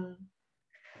 la.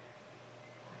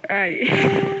 Ay.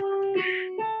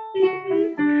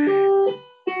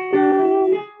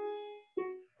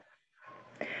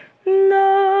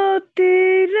 No,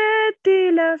 ti, re,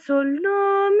 ti, la, sol,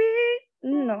 do, mi,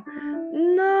 no,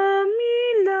 do, mi,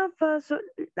 la, fa, sol,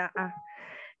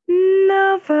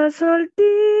 la, fa, sol, ti,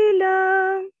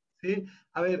 la. ¿Sí?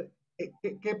 A ver,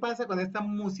 ¿qué pasa con esta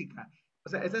música? O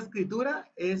sea, esa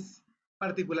escritura es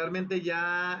particularmente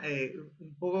ya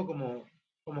un poco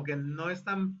como que no es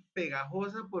tan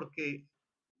pegajosa porque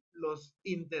los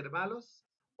intervalos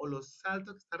o los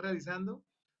saltos que estás realizando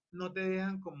no te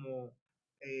dejan como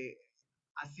eh,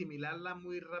 asimilarla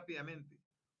muy rápidamente.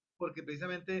 Porque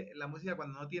precisamente la música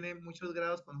cuando no tiene muchos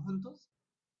grados conjuntos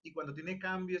y cuando tiene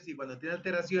cambios y cuando tiene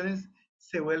alteraciones,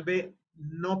 se vuelve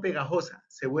no pegajosa,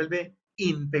 se vuelve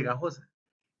impegajosa.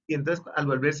 Y entonces al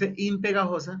volverse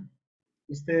impegajosa,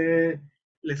 usted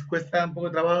les cuesta un poco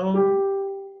de trabajo.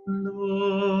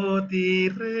 Do, ti,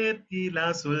 re, ti,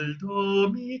 la, sol, do,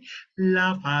 mi,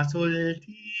 la, fa, sol,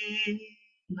 ti,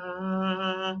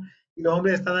 la. Y los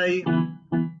hombres están ahí.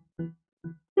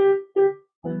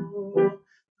 Do,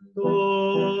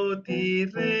 do, ti,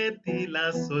 re, ti,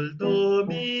 la, sol, do,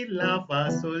 mi, la, fa,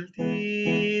 sol,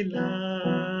 ti,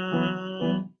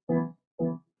 la.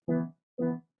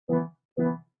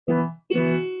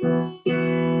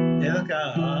 Ya nos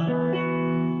queda.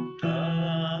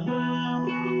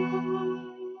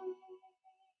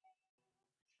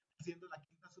 Haciendo la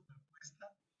quinta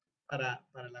superpuesta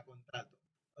para la contralto.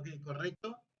 Ok,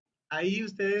 correcto. Ahí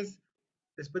ustedes,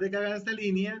 después de que hagan esta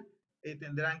línea,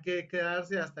 tendrán que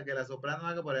quedarse hasta que la soprano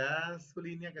haga por allá su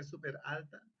línea, que es súper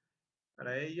alta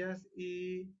para ellas.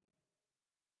 Y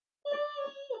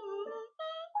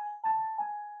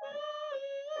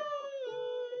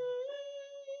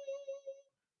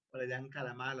por allá en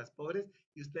Calamar, las pobres.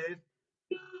 Y ustedes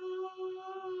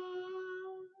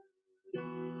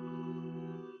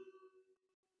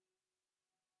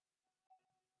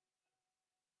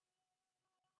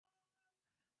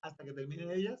hasta que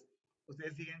terminen ellas,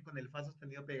 ustedes siguen con el fa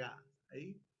sostenido pegada.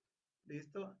 Ahí,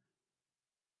 listo.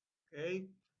 Ok.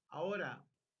 Ahora,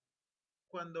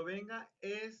 cuando venga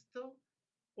esto,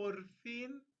 por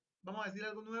fin, ¿vamos a decir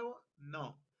algo nuevo?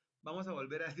 No. Vamos a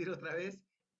volver a decir otra vez,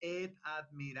 et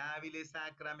admirabile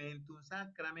sacramentum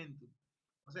sacramentum.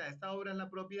 O sea, esta obra es la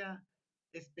propia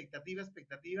expectativa,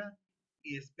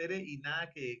 y espere y nada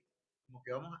que, como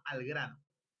que vamos al grano.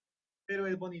 Pero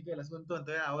es bonito el asunto,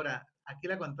 entonces ahora, aquí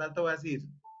la contralto va a decir,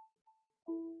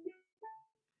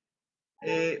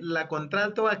 la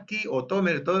contralto aquí, o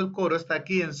tome, todo el coro está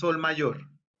aquí en sol mayor.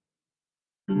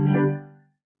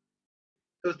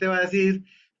 Usted va a decir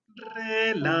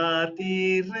re, la,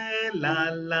 ti, re,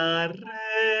 la,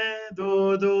 re,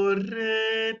 do,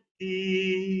 re,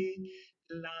 ti,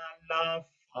 la,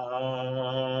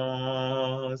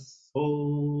 fa,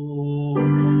 sol.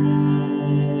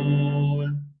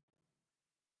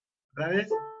 ¿Otra vez?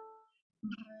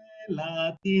 Re,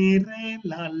 la, ti, re,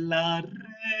 la,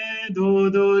 re, do,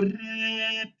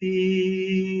 re,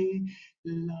 ti,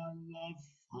 la,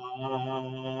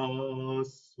 fa,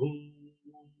 sol.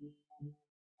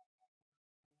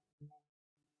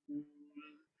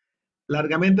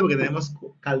 Largamente porque tenemos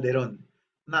Calderón.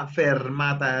 Una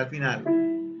fermata al final.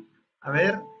 A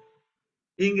ver,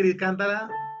 Ingrid, cántala.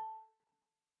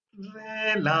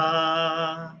 Re,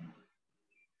 la.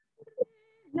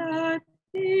 La,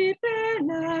 ti, re,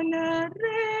 la,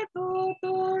 re, do,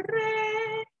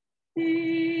 re,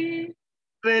 ti.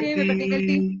 Re, Sí, me ti. perdí en el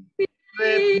ti.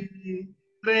 Re, Ti, ti.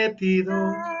 Re, ti, do.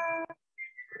 la,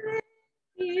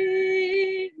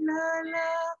 ti, la,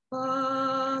 fa,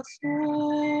 Ok,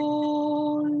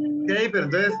 sol. pero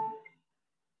entonces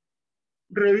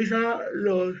revisa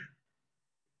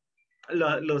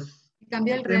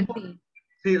Cambia el el re al tempo. ti.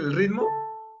 Sí, el ritmo.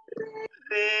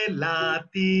 Re, la,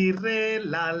 ti, re,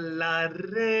 la,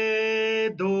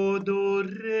 re, do,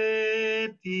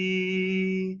 re,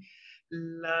 ti,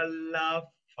 la,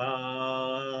 fa,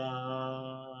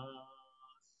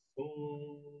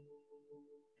 sol.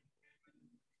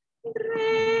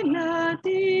 Re, la,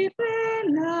 ti, re,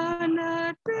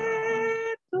 re,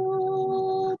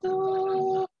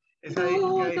 Es ahí, es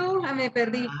ahí. Ah, me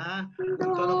perdí. Ajá, un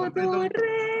tono completo.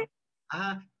 Re,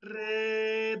 Ajá,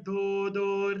 re,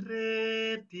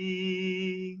 re,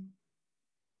 ti.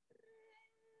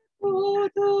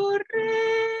 re,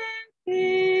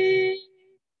 ti,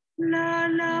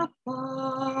 fa,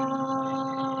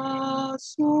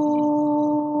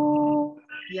 sol.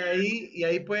 Y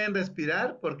ahí pueden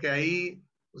respirar porque ahí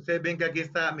ustedes ven que aquí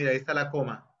está, mira, ahí está la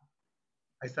coma.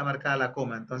 Ahí está marcada la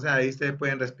coma. Entonces ahí ustedes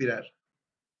pueden respirar.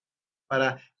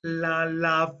 Para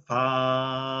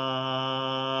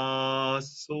fa,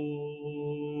 sol.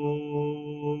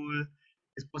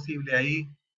 Es posible ahí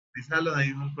realizarlo, no hay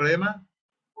ningún problema.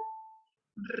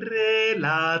 Re,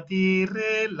 la, ti,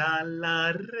 re,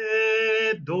 la,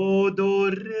 re, do,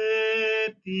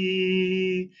 re,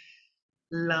 ti,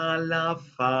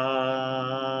 fa,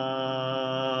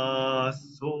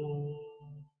 sol.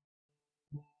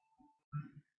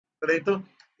 ¿Correcto?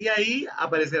 Y ahí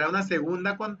aparecerá una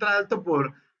segunda contralto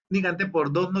por, únicamente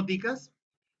por dos noticas.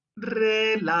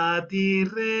 Re, la, ti,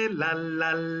 re,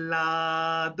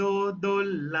 la, do,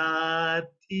 la,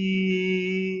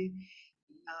 ti,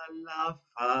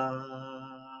 fa,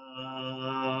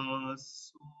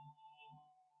 sol.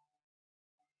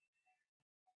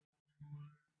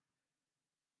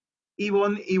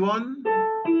 Ivonne,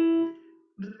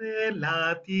 re,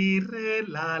 la, ti, re,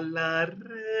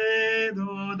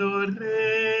 do,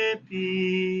 re,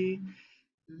 ti,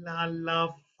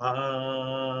 fa,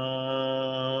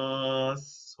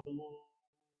 sol.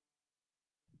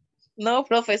 No,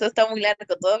 profe, eso está muy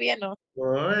largo, todavía no.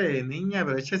 Oye, niña,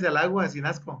 pero échese al agua sin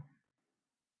asco.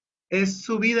 Es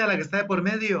su vida la que está de por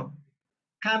medio.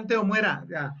 Cante o muera.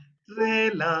 Ya.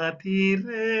 Re, la, ti,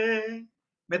 re.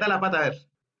 Meta la pata a ver.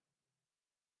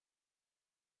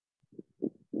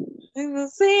 Ay, no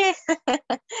sé,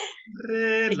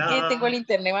 Re, es la. que tengo el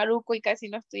internet maluco y casi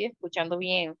no estoy escuchando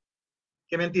bien.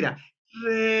 Qué mentira.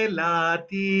 Re, la,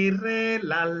 ti, re,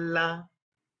 la.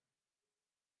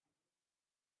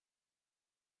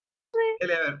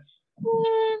 Dele, a ver.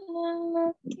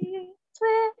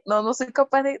 No, no soy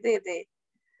capaz de.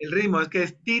 El ritmo es que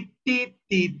es ti, ti,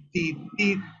 ti, ti,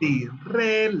 ti, ti.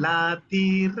 Re, la,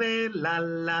 ti, re,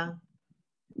 la.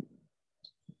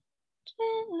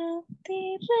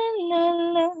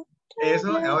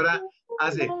 Eso, ahora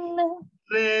hace.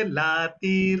 Re, la,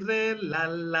 ti, re,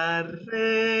 la,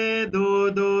 re,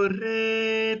 do,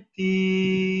 re,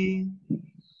 ti.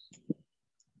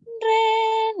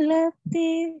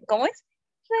 ¿Cómo es?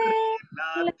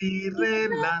 La, ti, re,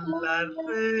 la,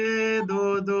 re,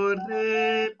 do,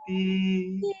 re,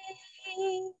 ti.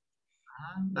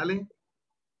 Ah, dale.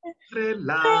 Re,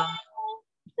 la,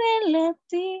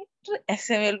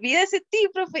 Se me olvida ese ti,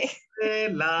 profe. re,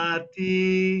 la,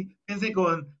 ti. Piense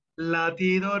con la,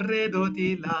 ti, do, re, do,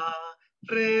 ti, la.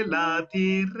 Re, la,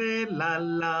 ti, re, la.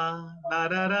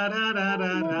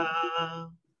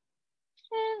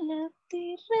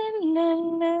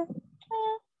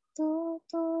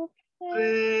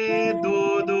 Re,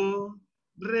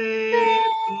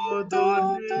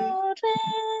 do,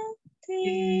 re,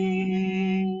 ti.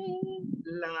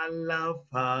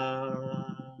 Fa,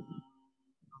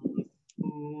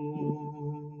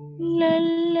 sol. La,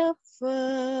 la,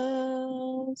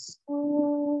 fa,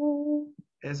 sol.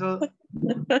 Eso,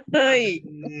 Ay,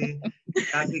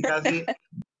 casi, casi, casi,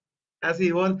 casi,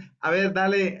 Ivonne. A ver,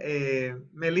 dale,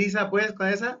 Melissa, pues, con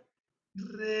esa.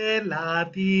 Re, la,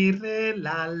 ti, re,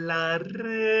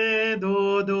 re,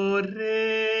 do,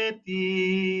 re,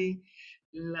 ti,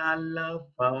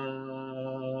 fa,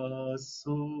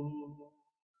 sol.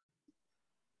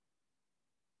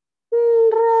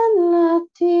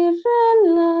 relati,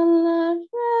 relala,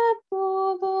 re,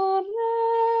 todo,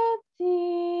 reti,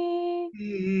 Y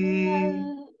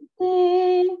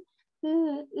ti,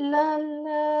 la,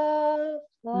 la,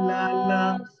 la,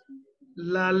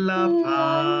 la,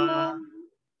 fa,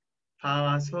 fa,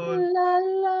 la, la, sol. la,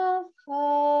 la,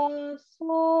 fa,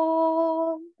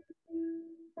 sol.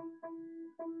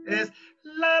 Es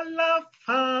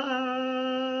fa,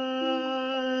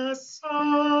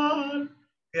 sol.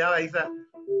 Cuidado, Isa.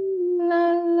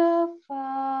 La, la,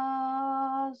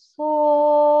 fa,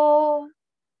 sol.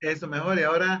 Eso mejor. Y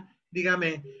ahora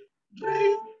dígame,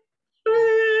 re,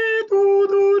 re,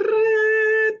 do,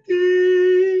 re,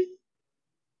 ti.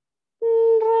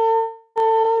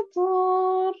 Re,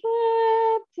 do,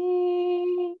 re,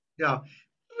 ti. Ya.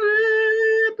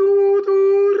 Re,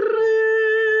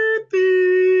 re, ti.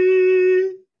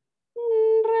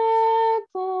 Re,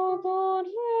 do,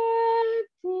 re,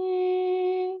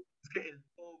 ti. Es que el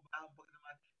do va un poquito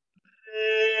más.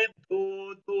 Re,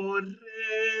 re,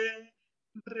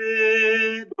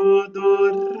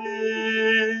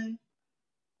 re.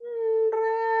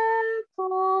 Re,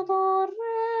 do,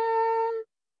 re,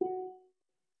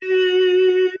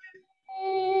 Ti.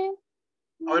 ti.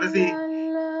 Ahora sí, La,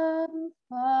 la,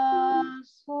 fa,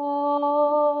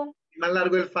 sol. más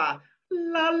largo el fa.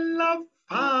 La, la,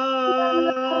 fa,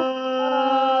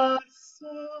 Fa.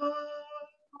 Sol.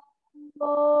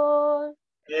 sol.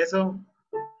 Eso.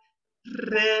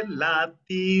 Re, la,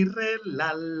 ti, re,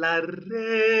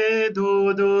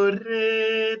 do,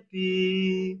 re,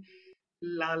 ti,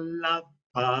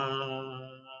 fa,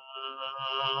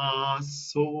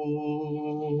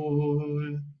 sol.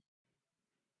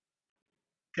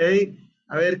 Ok,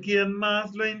 a ver quién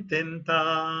más lo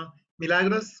intenta.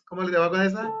 Milagros, ¿cómo le va con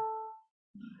esa?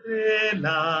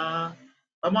 Rela.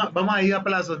 Vamos a ir a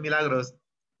plazos, Milagros.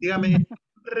 Dígame,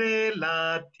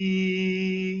 relati,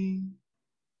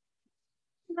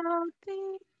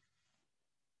 Lati,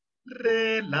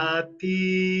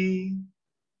 relati.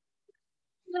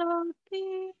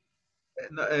 lati,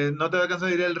 No te alcanzo a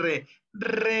decir el re.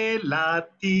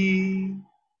 Relati.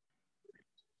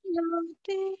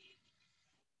 lati.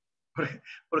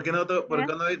 ¿Por qué no, por ¿Eh?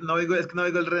 qué no oigo, es que no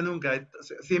oigo el re nunca?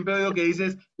 Siempre oigo que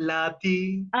dices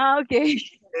lati. Ah, ok.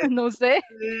 No sé.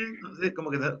 No sé, como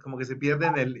que se pierde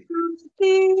en el.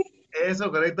 Lati, Eso,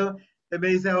 correcto. Él me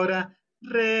dice ahora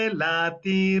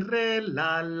relati,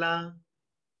 relala.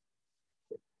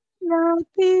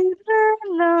 lati, re,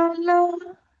 la.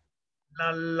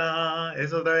 La la,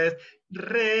 eso otra vez.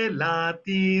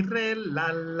 Relati,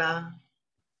 relala.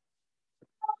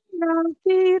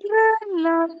 Lati, re,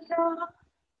 la.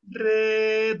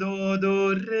 Re, do,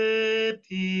 do, re,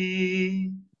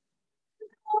 ti.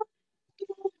 Tu,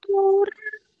 tu,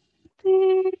 re,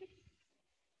 ti.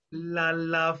 La,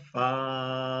 la, fa,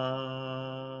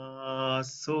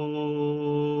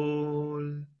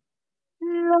 sol.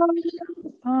 La,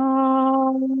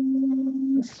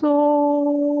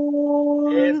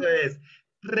 sol. Eso es.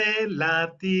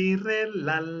 Relati,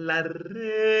 relala,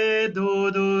 re,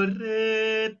 do, do,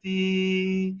 re,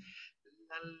 ti.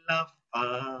 La, la, fa,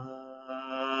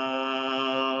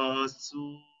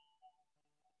 sol.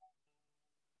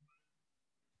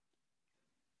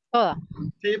 Toda.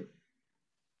 Sí,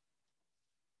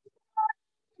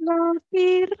 La,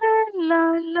 ti, re,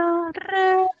 la,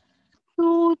 re.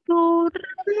 Tu,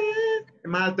 re,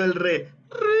 más alto el re.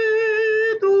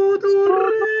 Re, do, do,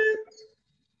 sol, re.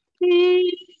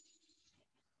 ti.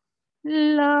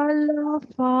 La,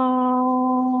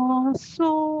 fa,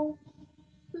 sol.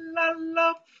 La,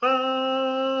 la,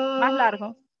 fa. Más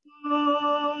largo.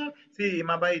 Sol. Sí,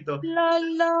 más bajito.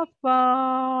 La,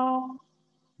 fa,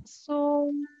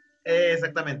 sol.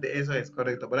 Exactamente, eso es,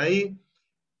 correcto. Por ahí,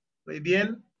 muy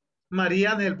bien.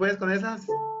 María Ángel, ¿puedes con esas?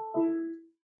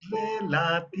 Re,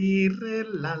 la, ti, re,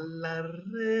 la, la,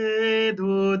 re,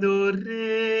 do, do,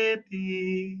 re,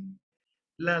 ti.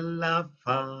 La, la,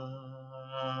 fa,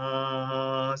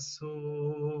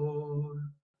 sol.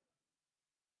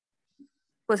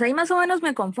 Pues ahí más o menos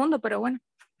me confundo, pero bueno.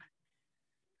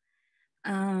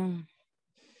 Ah,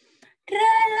 re,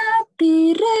 la,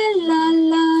 ti, re,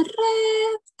 la,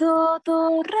 re, do,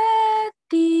 do, re,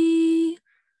 ti,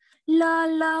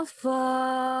 la,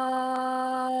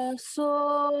 fa,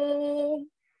 sol.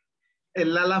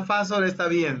 El la, la, fa, sol está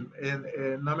bien.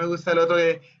 No me gusta el otro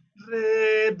de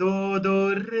re, do,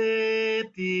 do, re,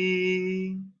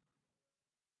 ti.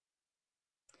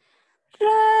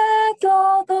 Re,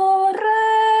 do, do,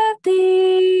 re,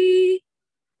 ti,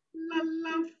 La,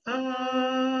 la,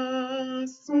 fa,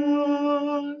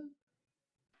 sol.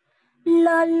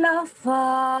 la,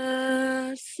 fa,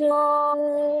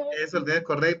 sol. Eso lo tienes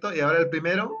correcto. Y ahora el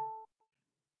primero.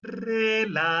 Re,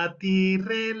 la, ti,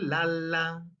 re, la,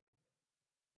 la.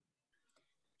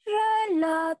 Re,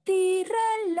 la, ti,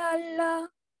 re, la.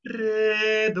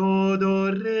 Re, do,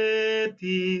 do, re,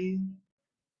 ti.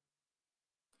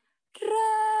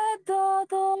 Re, do,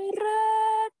 do,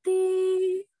 re,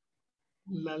 ti.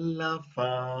 La, la,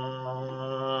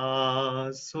 fa,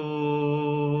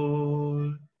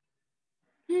 sol.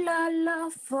 La,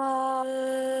 fa,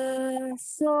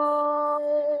 sol.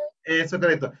 Eso,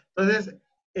 correcto. Entonces,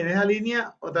 en esa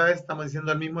línea, otra vez estamos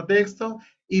diciendo el mismo texto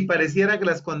y pareciera que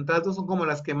las contratos son como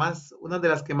las que más, una de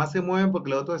las que más se mueven porque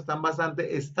los otros están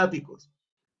bastante estáticos.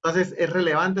 Entonces, es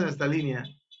relevante nuestra línea.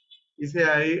 Dice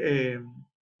ahí,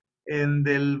 en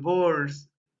del Bors,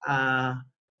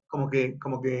 como que,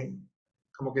 como que,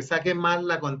 como que saque más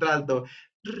la contralto.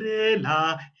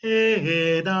 Rela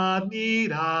eda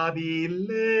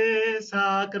mirabile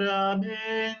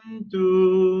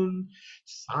sacramentum,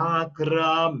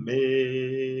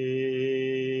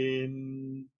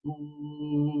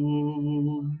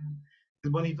 sacramentum. Es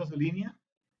bonito su línea.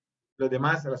 Los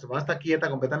demás, la soprano está quieta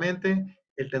completamente,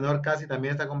 el tenor casi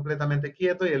también está completamente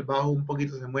quieto y el bajo un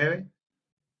poquito se mueve.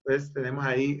 Entonces tenemos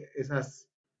ahí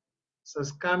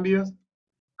esos cambios.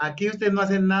 Aquí ustedes no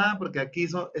hacen nada porque aquí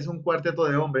es un cuarteto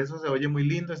de hombres. Eso se oye muy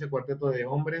lindo, ese cuarteto de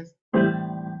hombres.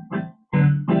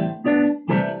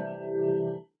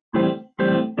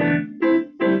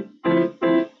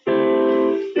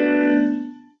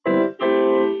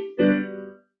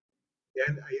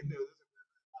 Ahí es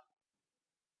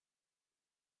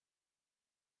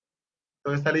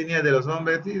toda esta línea de los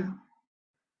hombres. ¿Sí?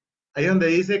 Ahí donde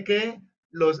dice que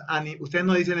ustedes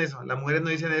no dicen eso, las mujeres no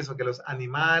dicen eso, que los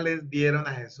animales vieron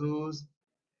a Jesús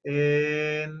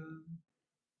en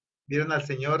vieron al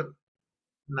Señor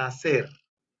nacer.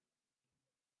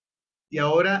 Y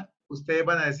ahora ustedes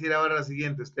van a decir ahora lo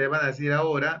siguiente, ustedes van a decir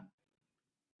ahora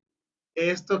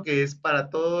esto que es para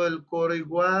todo el coro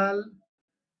igual,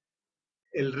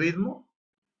 el ritmo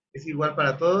es igual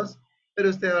para todos, pero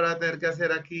usted ahora va a tener que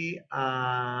hacer aquí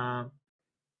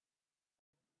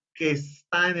que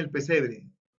está en el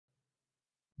pesebre.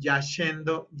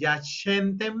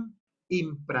 Yascentem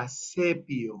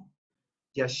impracepio.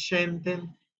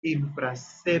 Yascentem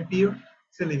impracepio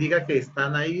significa que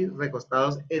están ahí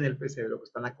recostados en el pesebre, que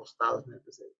están acostados en el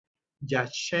pesebre.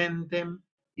 Yascentem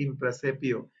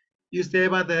impracepio. Y ustedes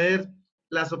van a tener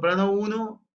la soprano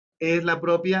 1 es la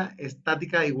propia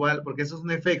estática igual, porque eso es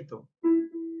un efecto.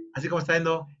 Así como está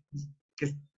viendo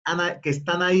que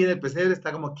están ahí en el pesebre,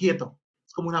 está como quieto.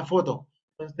 Es como una foto.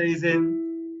 Entonces te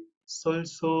dicen sol,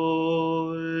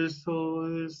 sol,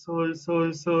 sol, sol,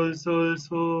 sol, sol, sol,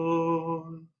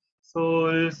 sol.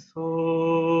 Sol,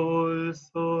 sol,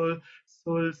 sol,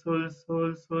 sol, sol,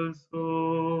 sol, sol,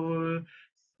 sol,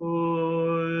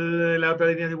 sol. La otra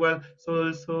línea es igual.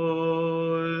 Sol,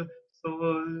 sol,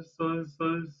 sol, sol, sol,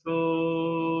 sol,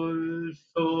 sol,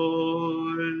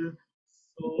 sol.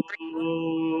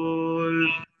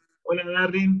 Hola,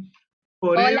 Darwin.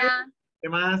 Por eso, Hola, ¿qué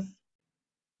más?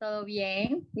 ¿todo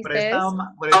bien? ¿Y Por esta, ustedes?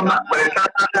 por esta,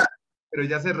 pero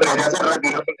ya se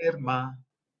retiró.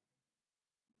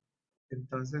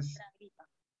 Entonces,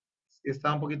 si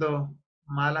estaba un poquito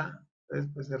mala,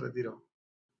 después se retiró.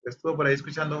 Estuvo por ahí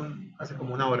escuchando hace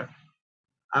como una hora.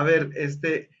 A ver,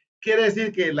 quiere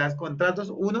decir que las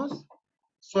contratos unos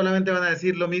solamente van a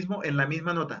decir lo mismo en la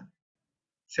misma nota.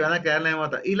 Se van a quedar en la misma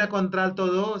nota. Y la contralto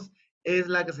 2 es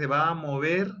la que se va a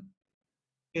mover.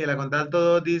 Y la contralto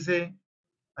 2 dice,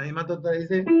 la misma nota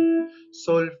dice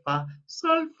sol, fa,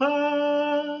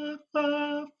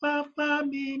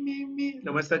 mi, mi, mi.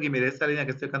 Lo muestro aquí, mire esta línea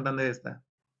que estoy cantando es esta.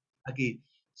 Aquí.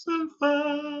 Sol,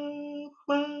 fa,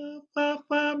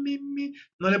 mi, mi.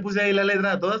 No le puse ahí la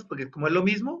letra a todas porque como es lo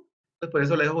mismo, pues por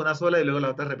eso le dejo una sola y luego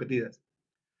las otras repetidas.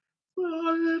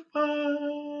 Sol, fa,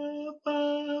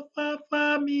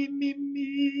 mi, mi,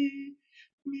 mi,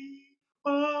 mi,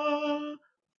 fa,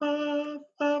 fa,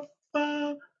 fa,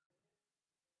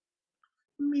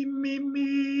 mi,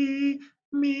 mi,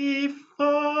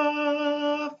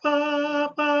 fa,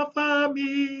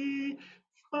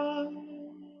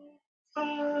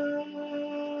 fa.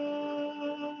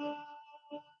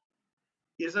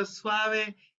 Y eso es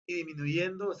suave y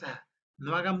disminuyendo, o sea,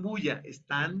 no hagan bulla,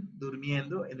 están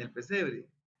durmiendo en el pesebre.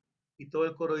 Y todo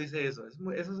el coro dice eso.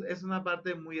 Eso es una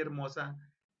parte muy hermosa.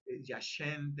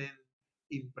 Yashenten,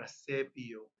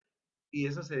 impracepio. Y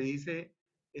eso se dice,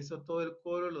 eso todo el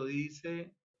coro lo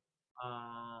dice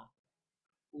uh,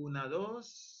 una,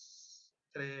 dos,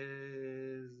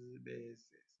 tres veces.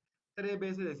 Tres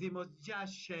veces decimos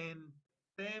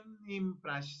Yashentem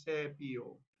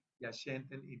impracepio.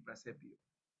 Yashenten impracepio.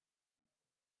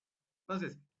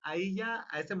 Entonces, ahí ya,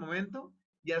 a este momento,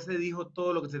 ya se dijo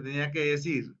todo lo que se tenía que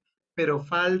decir, pero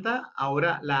falta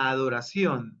ahora la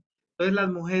adoración. Entonces las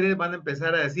mujeres van a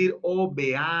empezar a decir, oh,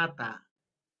 beata.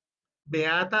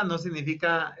 Beata no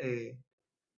significa,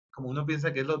 como uno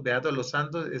piensa que es los beatos, los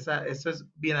santos, eso es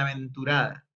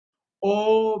bienaventurada.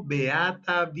 Oh,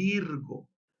 beata Virgo.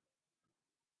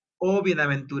 Oh,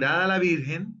 bienaventurada la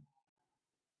Virgen.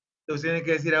 Entonces tiene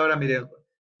que decir ahora, mire,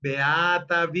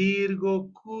 Beata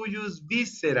Virgo cuyus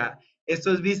víscera.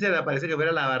 Esto es víscera, parece que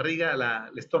fuera la barriga,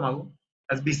 el estómago,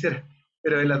 las vísceras,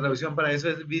 pero la traducción para eso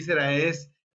es víscera,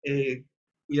 es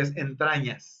cuyas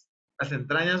entrañas, las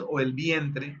entrañas o el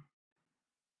vientre.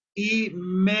 Y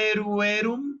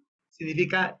meruerum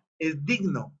significa es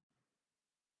digno,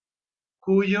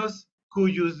 cuyus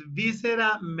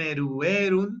víscera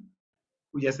meruerum,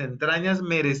 cuyas entrañas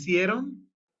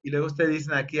merecieron, y luego ustedes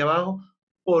dicen aquí abajo,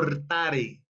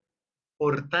 portare.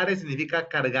 Portare significa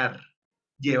cargar,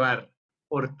 llevar.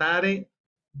 Portare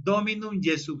Dominum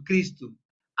Jesucristum,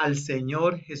 al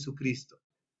Señor Jesucristo.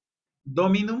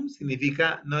 Dominum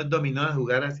significa, no es dominó de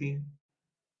jugar así,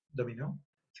 dominó,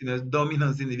 sino es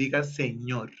Dominum significa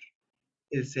Señor.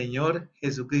 El Señor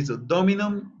Jesucristo.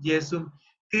 Dominum Jesum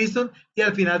Christum. Y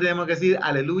al final tenemos que decir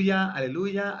aleluya,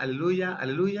 aleluya, aleluya,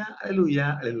 aleluya,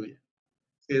 aleluya, aleluya.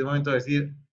 Sí, es momento de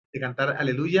decir, de cantar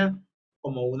aleluya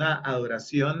como una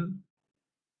adoración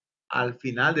al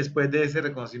final después de ese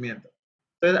reconocimiento.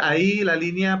 Entonces ahí la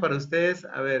línea para ustedes,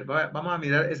 a ver, vamos a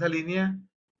mirar esa línea,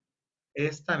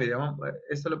 esta, mire, vamos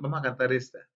a cantar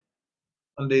esta,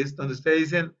 donde ustedes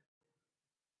dicen,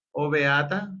 oh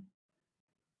Beata,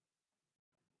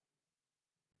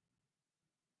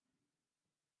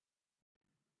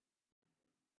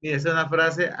 mire, esa es una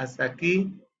frase hasta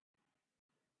aquí,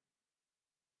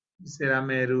 Será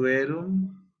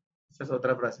meruerum. Esa es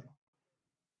otra frase.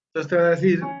 Entonces te va a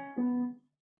decir,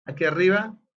 aquí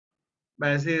arriba, va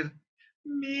a decir,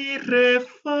 mi, re,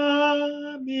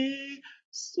 fa, mi,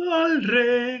 sol,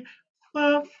 re,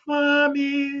 fa,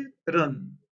 mi.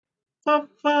 Perdón. Fa,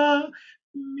 fa,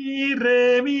 mi,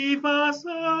 re, mi, fa,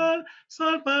 sol,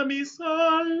 fa, mi,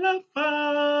 sol, la,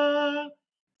 fa.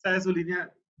 ¿Sabes su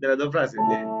línea de las dos frases?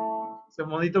 Es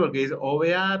bonito porque dice, o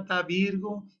beata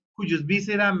Virgo, cuyos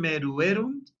víscera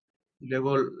meruerunt, y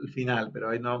luego el final, pero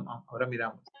ahí no, ahora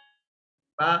miramos.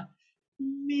 Va,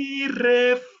 mi,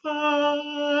 re,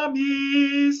 fa,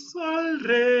 mi, sol,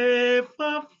 re,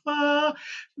 fa,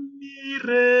 mi,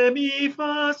 re, mi,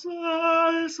 fa,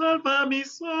 sol, fa, mi,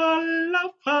 sol,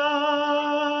 la,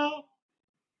 fa.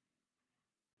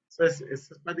 Eso es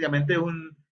prácticamente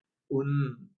un,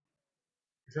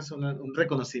 eso es un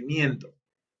reconocimiento.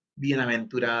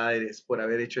 Bienaventurada eres por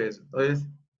haber hecho eso. Entonces,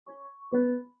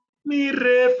 mi,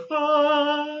 re,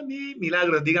 fa, mi,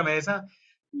 milagros, dígame esa.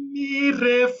 Mi,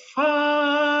 re,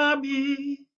 fa,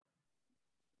 mi.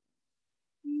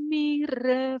 Mi,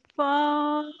 re,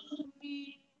 fa,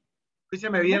 mi.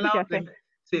 Escúchame ¿Cómo bien escuchaste?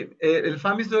 sí, el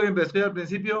fa mi estuvo bien, pero estoy al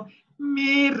principio.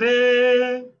 Mi,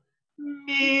 re,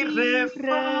 Mi, re,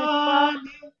 fa,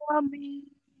 fa, mi. mi.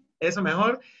 Eso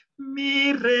mejor.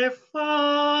 Mi, re,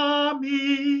 fa,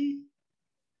 mi.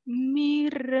 Mi,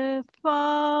 re,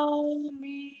 fa,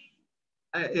 mi.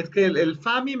 Es que el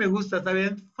fa mi me gusta, está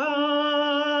bien.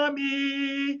 Fa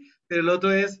mi. Pero el otro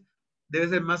debe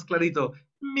ser más clarito.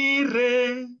 Mi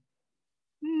re.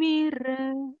 Mi,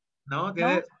 re, ¿No?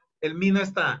 ¿no? El mi no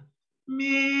está.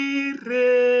 Mi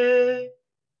re.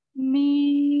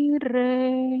 Mi,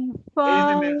 re, Ese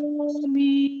fa, me-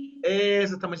 mi.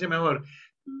 eso está mucho mejor.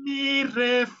 Mi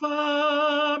re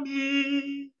fa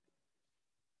mi.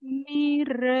 Mi,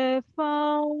 re,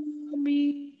 fa,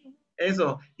 mi.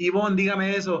 Eso. Ivonne,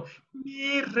 dígame eso.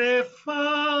 Mi re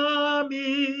fa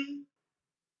mi.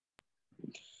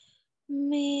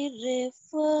 Mi, re,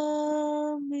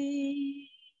 fa, mi.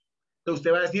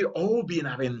 Usted va a decir, oh,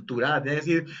 bienaventurada. Tiene que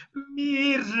decir,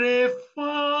 mi re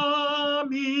fa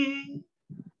mi.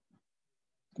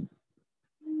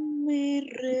 Mi,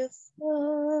 re,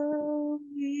 fa,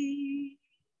 mi.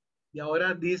 Y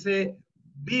ahora dice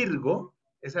Virgo,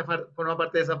 esa forma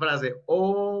parte de esa frase.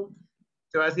 O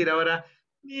se va a decir ahora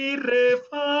mi, re,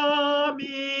 fa,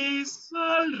 mi,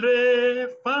 sol, re,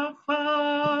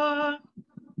 fa.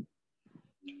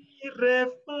 Mi, re,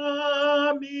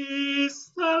 fa, mi,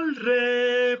 sol,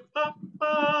 re, fa.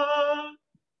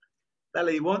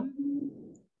 Dale, Ivonne.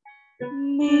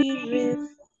 Mi, re,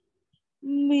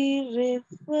 mi, re,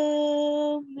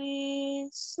 fa, mi,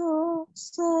 sol,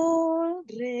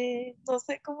 re. No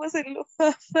sé cómo hacerlo.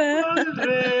 Fa, fa. Sol,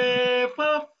 re,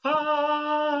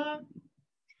 fa.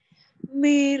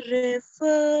 Mi, re,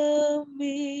 fa,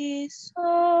 mi,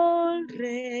 sol,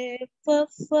 re, fa.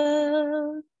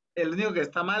 El único que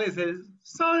está mal es el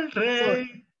sol, Sol, re,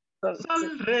 sol, sí.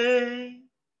 sol, re.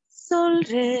 Sol,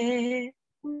 re.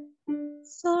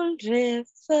 Sol, re,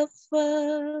 fa.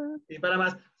 Y para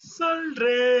más, sol,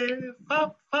 re,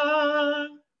 fa.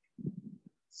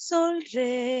 Sol,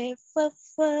 re, fa.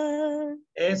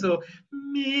 Eso,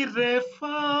 mi, re,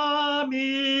 fa,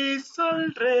 mi,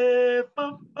 sol, re,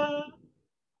 fa.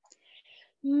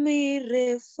 Mi,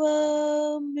 re,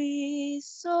 fa, mi,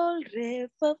 sol, re,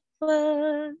 fa.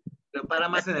 Pero para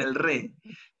más en el re.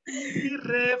 Mi,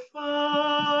 re,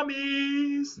 fa,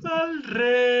 mi, sol,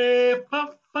 re,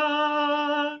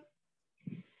 fa.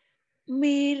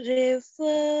 Mi, re,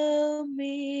 fa,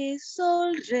 mi,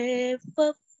 sol, re,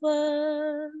 fa.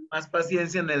 Más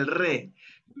paciencia en el re.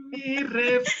 Mi,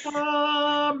 re,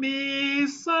 fa, mi,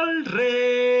 sol,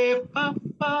 re, fa.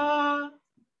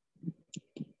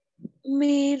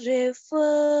 Mi, re,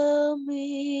 fa,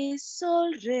 mi,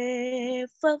 sol, re,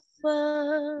 fa.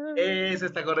 Esa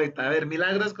está correcta. A ver,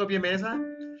 Milagros, cópieme esa.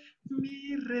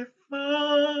 Mi, re,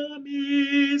 fa,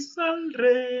 mi, sol,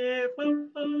 re, fa.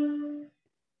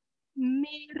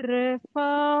 Mi, re,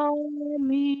 fa,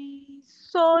 mi,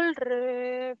 sol,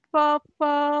 re, fa.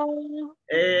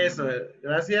 Eso,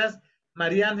 gracias.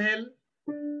 María Ángel.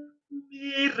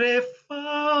 Mi, re,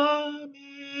 fa,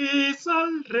 mi,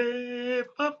 sol, re,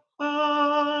 fa.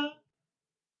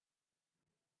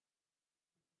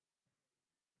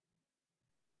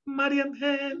 María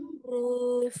Ángel.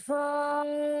 Re, fa,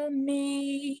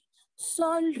 mi,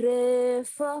 sol, re,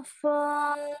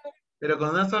 fa. Pero con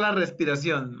una sola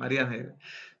respiración, María Ángel.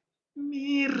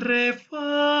 Mi, re,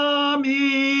 fa,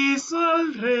 mi,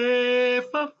 sol, re,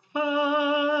 fa.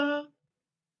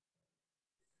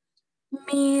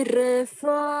 Mi, re,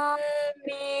 fa,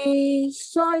 mi,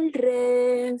 sol,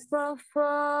 re, fa,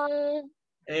 fa.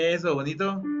 Eso,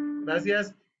 bonito.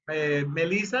 Gracias.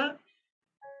 Melissa.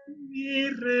 Mi,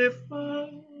 re, fa,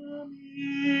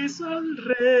 mi, sol,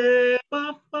 re,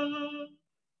 fa, fa.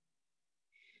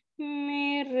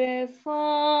 Mi, re,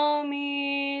 fa,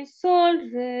 mi, sol,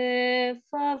 re,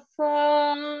 fa,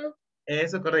 fa.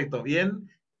 Eso, correcto. Bien.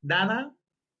 Dana.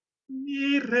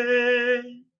 Mi,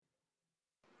 re.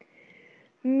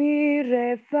 Mi,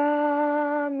 re,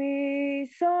 fa, mi,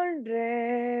 sol,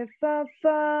 re, fa,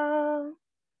 fa.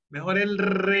 Mejor el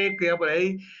re que va por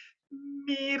ahí.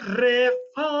 Mi, re,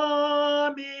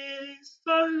 fa, mi,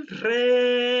 sol,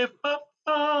 re, fa,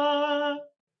 fa.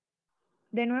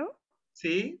 ¿De nuevo?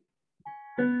 ¿Sí?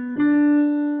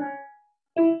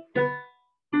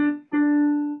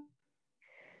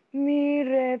 Mi,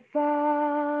 re,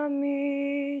 fa,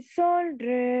 mi, sol,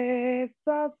 re,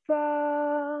 fa,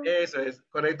 fa. Eso es,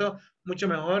 correcto. Mucho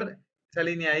mejor esa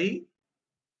línea ahí.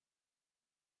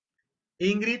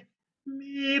 Ingrid.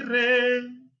 Mi, re.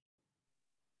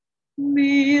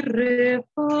 Mi, re,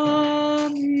 fa,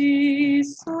 mi,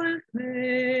 sol,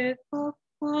 re, fa,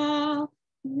 fa.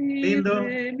 Mi, Lindo.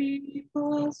 re, mi,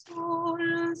 fa,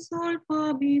 sol, sol,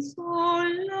 fa, mi,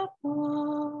 sol, la, fa.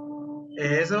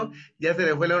 Eso. Ya se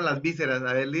le fueron las vísceras.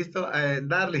 A ver, listo.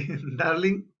 Darling.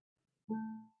 Darling.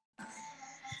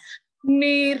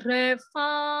 Mi, re,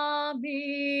 fa,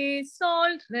 mi,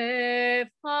 sol,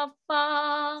 re, fa,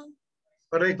 fa.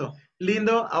 Correcto.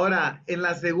 Lindo. Ahora, en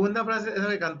la segunda frase, eso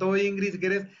que cantó Ingrid, si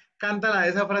quieres, cántala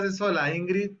esa frase sola.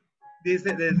 Ingrid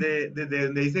dice, desde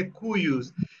donde dice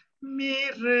cuyos. Mi,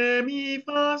 re, mi,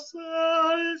 fa,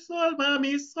 sol, sol, fa,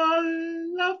 mi,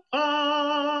 sol, la,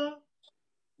 fa.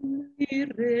 Mi,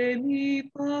 re, mi,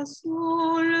 fa,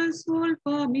 sol, sol,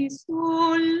 fa, mi,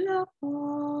 sol, la, fa.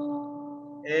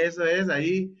 Eso es,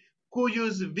 ahí.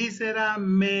 Cuyos viscera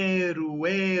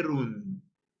meruerum.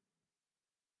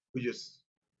 Cuyo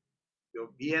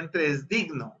vientre es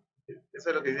digno. Eso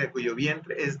es lo que dice, cuyo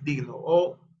vientre es digno.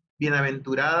 O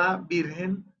bienaventurada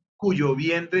virgen, cuyo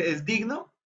vientre es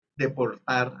digno de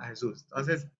portar a Jesús.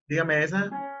 Entonces, dígame esa.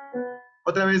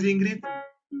 Otra vez, Ingrid.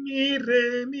 Mi,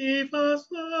 re, mi, fa,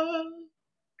 sol.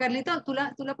 Carlito, tú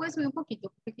la puedes subir un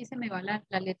poquito, porque aquí se me va la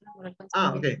letra, no la alcanzo a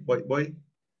Ah, ok, leer. voy.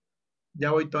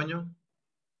 Ya voy, Toño.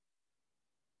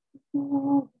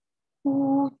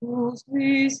 Cuyos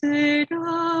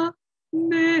visera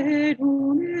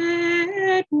merum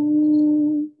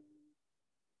erum.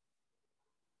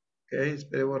 Ok,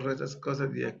 espere borrar esas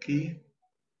cosas de aquí.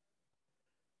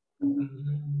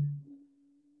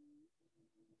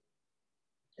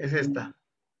 Es esta.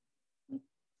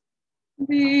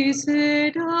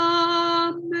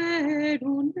 Visera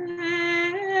merum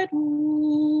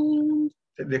erum.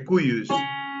 De cuyos.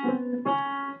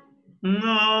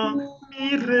 No,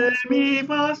 mi, re, mi,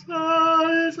 fa,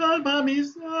 sol, sol, fa, mi,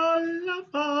 sol, la,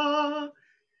 fa.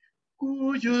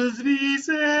 Cuyos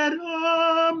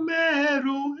visera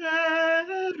meru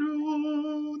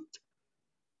erunt.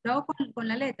 Luego con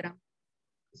la letra.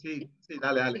 Sí, sí,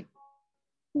 dale, dale. Sí.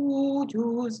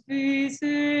 Cuyos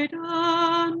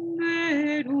visera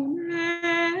merum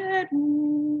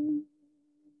erum.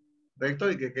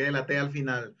 Recto y que quede la T al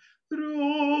final.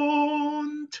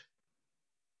 Runt.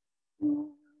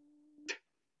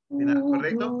 Final,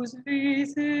 ¿correcto? Cuyos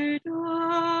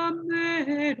visera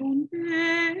merum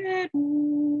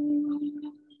erum.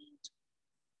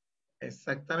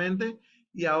 Exactamente.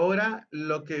 Y ahora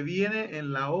lo que viene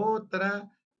en la otra,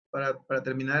 para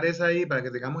terminar esa ahí, para que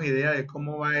tengamos idea de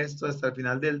cómo va esto hasta el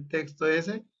final del texto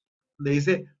ese, le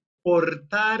dice,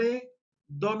 portare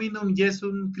Dominum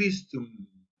Jesum Christum.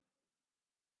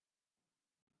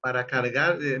 Para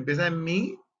cargar, empieza en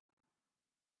mi,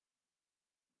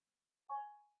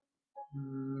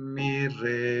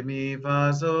 re, mi,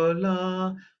 fa, sol,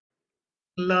 la,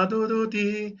 do,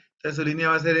 ti. Entonces su línea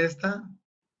va a ser esta,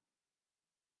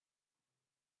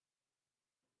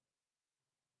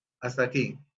 hasta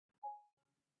aquí.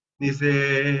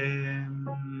 Dice,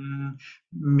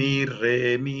 mi,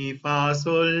 re, mi, fa,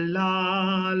 sol,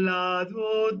 la,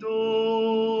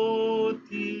 do,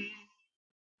 ti.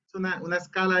 Es una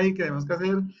escala ahí que tenemos que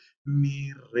hacer.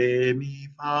 Mi, re, mi,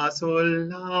 fa, sol,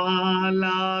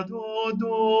 la,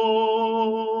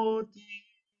 do, ti.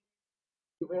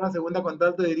 Si fuera la segunda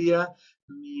contralto diría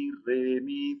mi, re,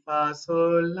 mi, fa,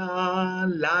 sol,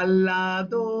 la,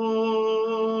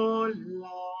 do,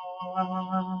 la.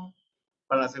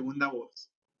 Para la segunda voz.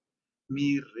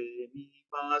 Mi, re, mi,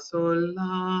 fa, sol,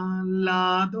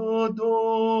 la, do,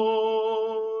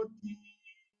 ti.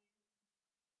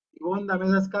 Y vos dame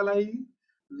esa escala ahí.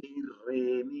 Mi,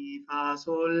 re, mi, fa,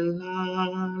 sol,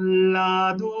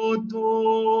 la, do,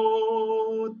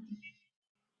 do,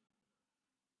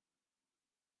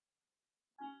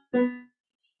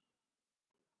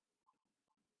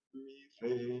 mi,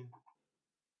 re.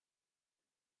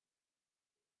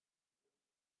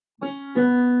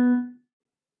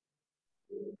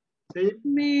 ¿Sí?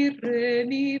 Mi, re,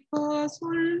 mi, fa,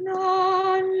 sol,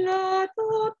 la,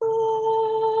 do,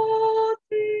 do,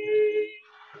 ti.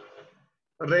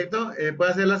 ¿Correcto?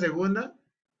 ¿Puede hacer la segunda?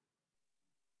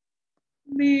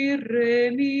 Mi,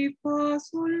 re, mi, fa,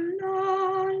 sol,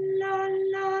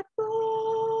 la,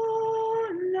 do,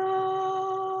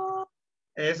 la.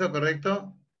 Eso,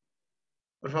 correcto.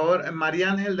 Por favor,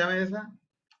 María Ángel, dame esa.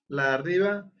 La de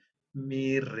arriba.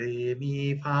 Mi, re,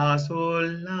 mi, fa,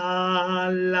 sol,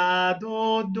 la,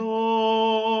 do,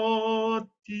 do,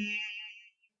 ti.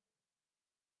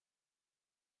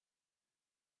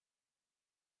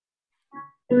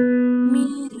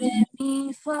 Mi, re,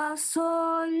 mi, fa,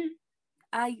 sol.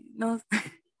 Ay, no.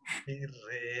 Mi,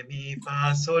 re, mi,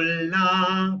 fa, sol,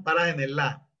 la. Para en el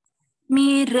la.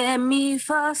 Mi, re, mi,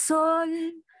 fa, sol.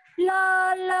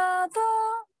 La,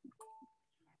 do.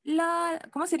 La,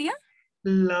 ¿cómo sería?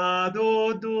 La,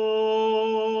 do,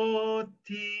 do,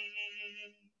 ti.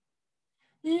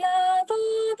 La, do,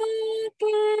 do, ti.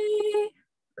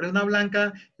 Pero es una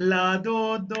blanca. La,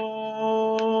 do,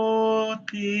 do,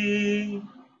 ti.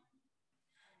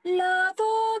 La,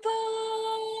 do, do,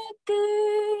 ti.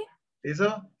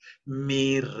 ¿Eso?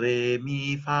 Mi, re,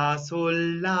 mi, fa,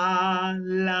 sol, la,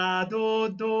 do,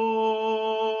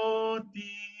 do,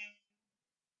 ti.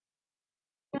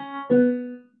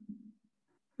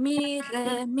 Mi,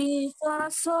 re, mi, fa,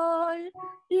 sol.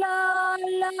 La,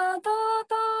 do,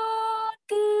 do,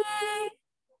 ti.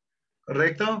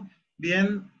 ¿Correcto?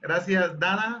 Bien, gracias,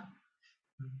 Dana.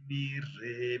 Mi,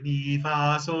 re, mi,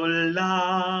 fa, sol,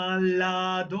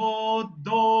 la, do,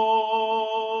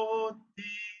 ti.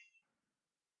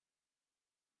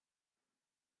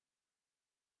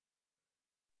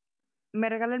 ¿Me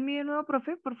regala el mío de nuevo,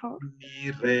 profe, por favor?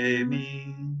 Mi, re,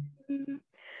 mi.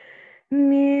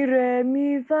 Mi, re,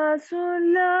 mi, fa,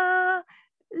 sol, la,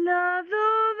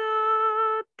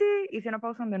 do, ti. Hice una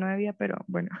pausa donde no debía, pero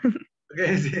bueno. Ok,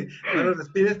 sí, no los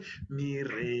despides. Mi,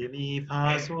 re, mi,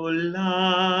 fa, sol,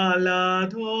 la,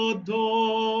 do,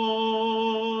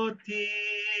 ti.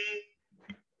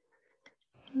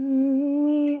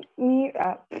 Mi, Mi,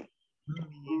 re.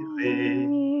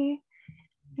 mi,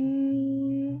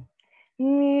 mi,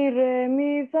 mi, re,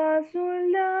 mi, fa,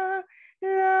 sol, do,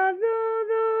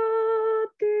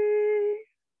 ti.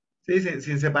 Sí,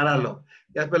 sin separarlo.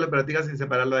 Ya después lo practicas sin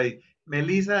separarlo ahí.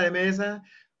 Melissa de mesa.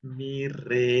 Mi,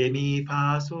 re, mi,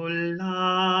 fa, sol, do,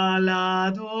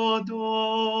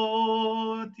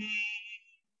 ti.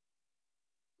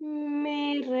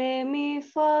 Mi, re, mi,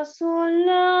 fa, sol,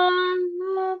 la,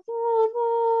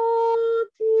 do,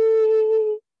 ti.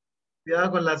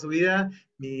 Cuidado con la subida.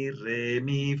 Mi, re,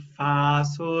 mi, fa,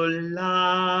 sol,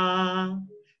 la.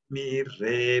 Mi,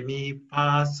 re, mi,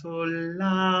 fa, sol,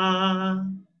 la.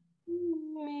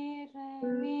 Mi, re,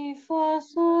 mi, fa,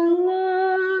 sol,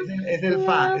 Es el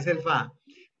fa, la, es el fa.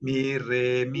 Mi,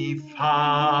 re, mi,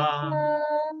 fa. la.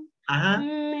 Ajá.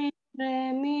 Mi,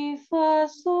 re, mi, fa,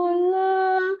 sol,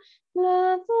 la,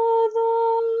 do,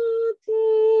 ti.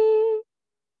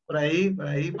 Por ahí,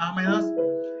 más o menos.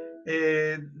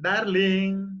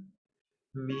 Darling.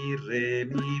 Mi, re,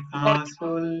 mi, fa,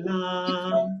 sol,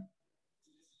 la.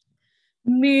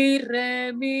 Mi,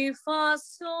 re, mi, fa,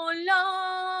 sol,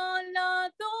 la,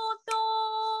 do,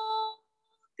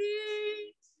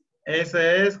 ti. Eso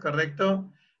es,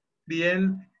 correcto.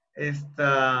 Bien,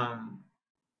 está.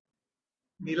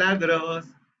 Milagros.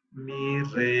 Mi,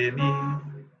 re, mi.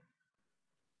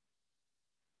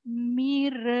 Mi,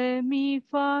 re, mi,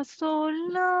 fa, sol,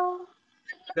 la.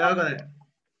 Cuidado con el.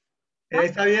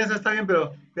 Está bien, eso está bien,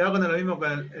 pero cuidado con lo mismo,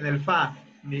 en el fa.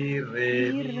 Mi,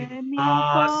 re, Mi, mi, re, mi, fa,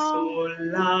 fa.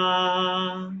 sol,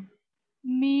 la.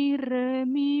 Mi, re,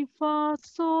 mi, fa,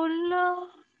 sol, la.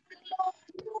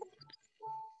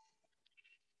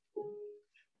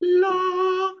 La.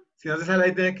 Si no te sale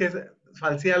ahí, tienes que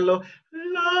falsearlo.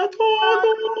 La, todo.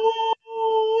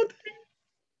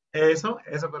 Eso,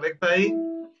 correcto ahí.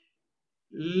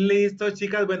 Listo,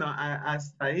 chicas. Bueno,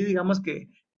 hasta ahí digamos que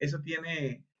eso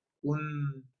tiene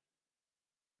un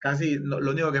casi, lo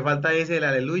único que falta es el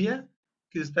aleluya,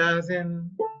 que ustedes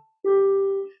hacen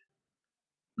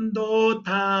do,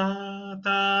 ta,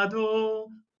 do.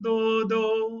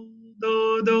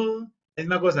 Es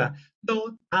una cosa,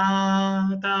 do,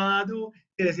 do,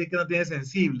 quiere decir que no tiene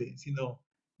sensible, sino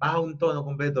baja un tono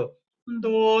completo.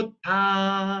 Do,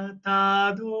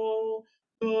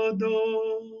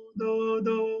 do.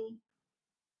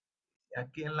 Y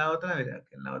aquí en la otra, mira,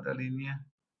 aquí en la otra línea.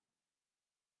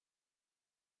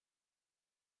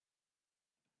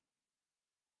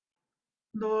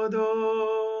 Do,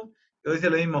 do. Yo dice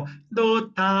lo mismo.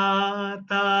 Do,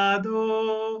 ta,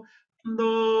 do,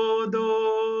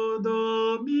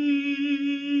 mi.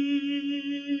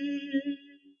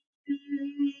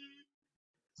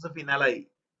 Eso final ahí.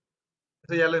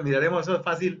 Eso ya lo miraremos, eso es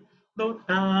fácil. Do,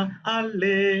 ta,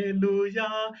 aleluya,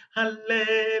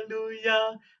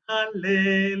 aleluya,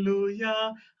 aleluya,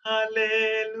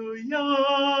 aleluya.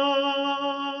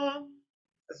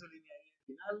 Es su línea ahí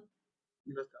final.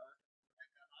 Y los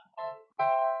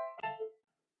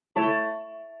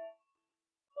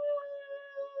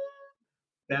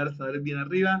sonores bien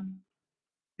arriba.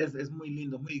 Es muy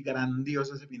lindo, muy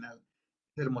grandioso ese final.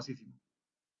 Es hermosísimo.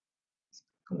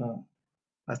 Como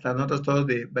hasta nosotros todos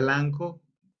de blanco,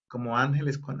 como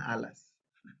ángeles con alas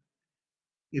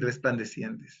y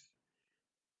resplandecientes.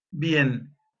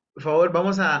 Bien, por favor,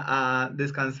 vamos a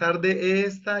descansar de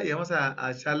esta y vamos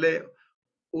a echarle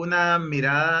una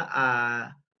mirada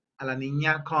a la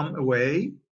niña Come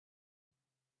Away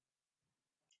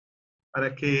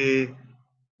para que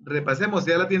repasemos.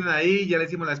 Ya la tienen ahí, ya la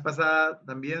hicimos la vez pasada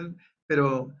también,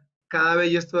 pero cada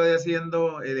vez yo estoy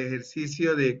haciendo el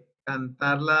ejercicio de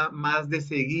cantarla más de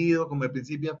seguido, como de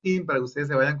principio a fin, para que ustedes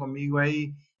se vayan conmigo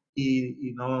ahí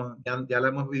y no, ya la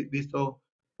hemos visto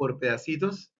por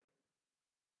pedacitos,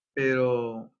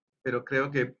 pero, pero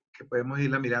creo que podemos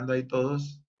irla mirando ahí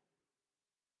todos.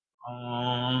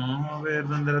 A ver,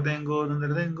 ¿dónde la tengo? ¿Dónde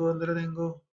la tengo? ¿Dónde la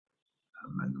tengo? A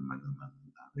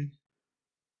ver,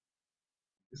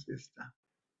 es esta.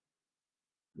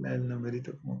 El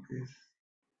numerito como que es.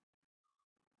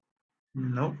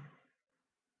 No,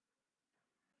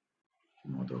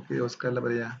 no tengo que buscarla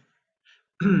para allá.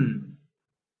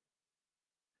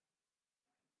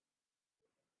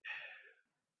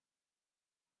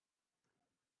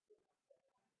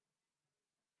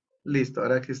 Listo,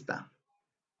 ahora aquí está.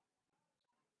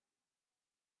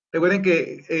 Recuerden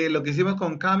que lo que hicimos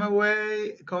con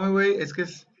Cameway es que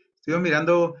estuvimos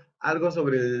mirando algo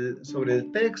sobre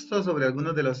el texto, sobre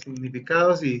algunos de los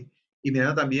significados y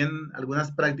mirando también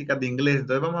algunas prácticas de inglés.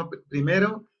 Entonces vamos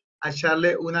primero a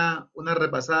echarle una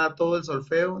repasada a todo el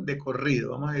solfeo de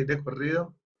corrido. Vamos a ir de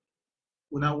corrido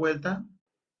una vuelta.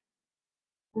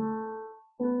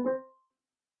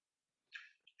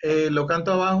 Lo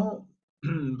canto abajo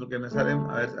porque me sale,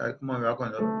 a ver cómo me va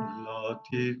con lo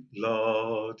ti,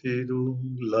 la, ti, du,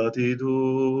 la, ti,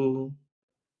 du.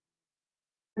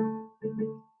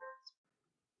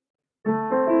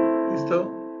 ¿Listo?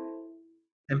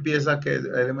 Empieza que,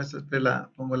 además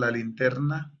pongo la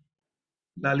linterna,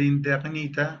 la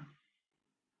linternita.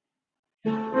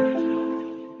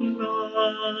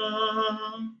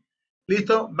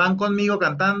 ¿Listo? Van conmigo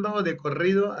cantando de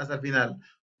corrido hasta el final.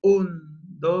 Un,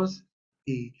 dos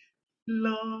y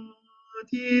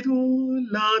latido,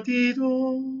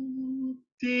 latido,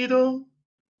 tido,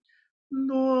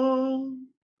 do,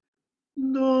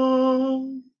 do,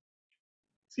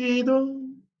 si, do,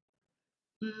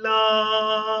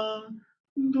 la,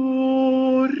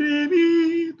 do, re,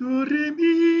 mi,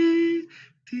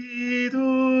 ti,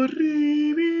 do,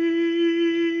 re,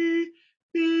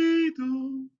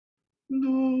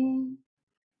 do,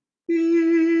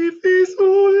 mi,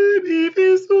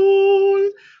 fi,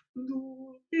 sol,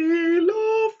 do, mi,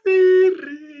 la, fi,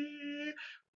 re,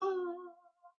 fa,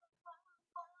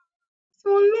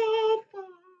 sol, la, fa,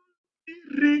 mi,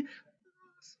 re,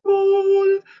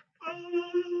 sol, fa,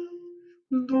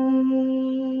 do,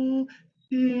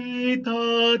 ti, ta,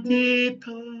 ti,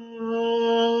 do,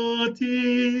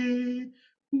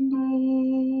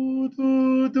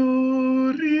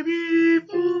 re, mi,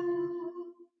 fa,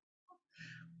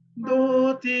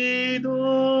 do, ti,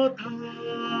 do, ta,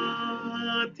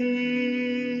 ti,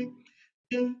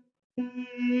 do,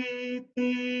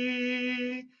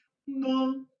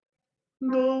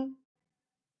 do,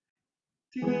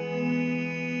 ti.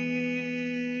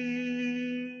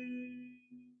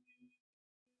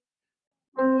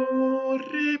 Do,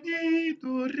 re, mi,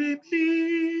 do, re,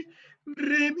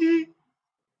 mi,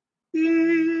 ti.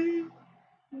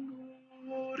 Do,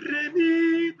 re, mi,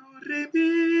 do, re, mi,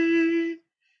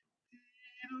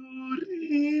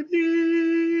 ti,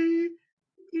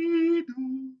 do.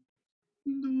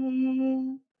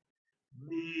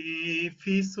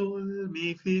 Mi,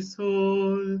 fi,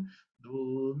 sol,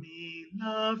 do, mi,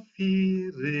 la, fi,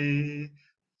 re,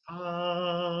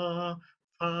 fa,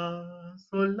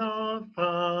 sol, la,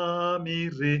 fa, mi,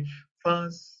 re, fa,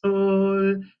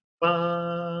 sol, fa,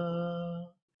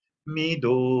 mi,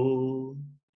 do,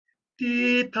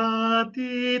 ti, ta,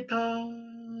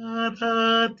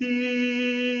 ta,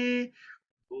 ti.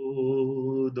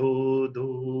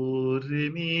 Do, re,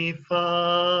 mi,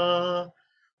 fa.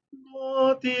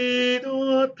 Do, ti,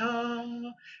 do,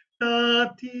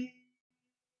 ta, ti,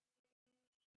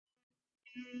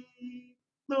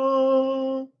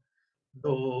 do.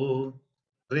 Do,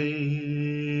 re,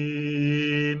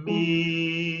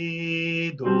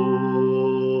 mi,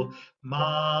 do,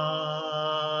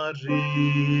 ma,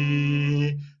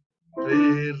 re,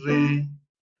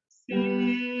 si,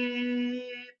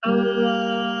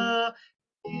 ta,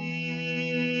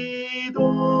 ti, do,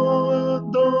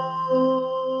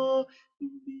 mi.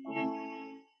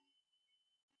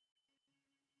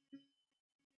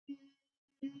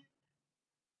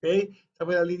 Ok, esta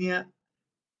fue la línea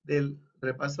del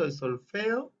repaso del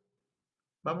solfeo.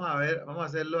 Vamos a ver, vamos a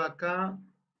hacerlo acá.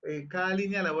 Cada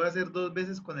línea la voy a hacer 2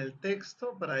 veces con el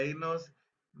texto para irnos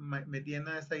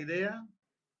metiendo a esta idea.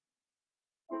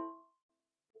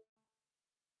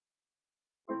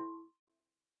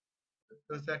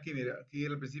 Entonces aquí, mira, aquí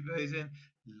al principio dicen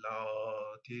la,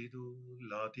 ti,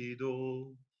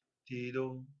 do.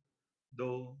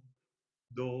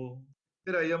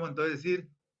 Pero ahí vamos entonces a decir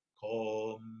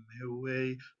come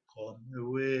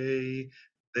away,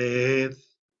 death,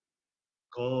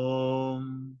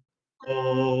 come,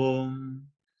 come,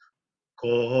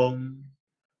 come.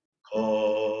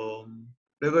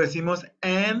 Luego decimos,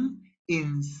 and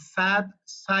in sad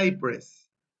cypress,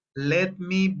 let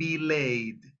me be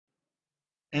laid.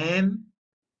 And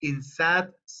in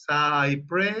sad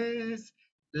cypress,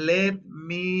 let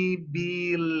me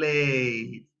be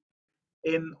laid.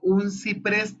 En un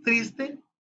ciprés triste,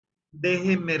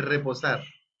 déjeme reposar.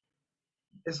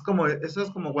 Eso es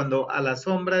como cuando a la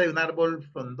sombra de un árbol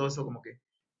frondoso, como que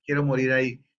quiero morir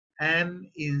ahí.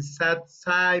 And in sad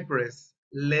cypress,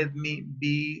 let me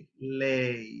be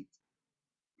laid.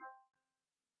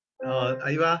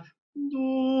 Ahí va.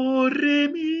 Do, re,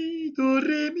 mi, ti,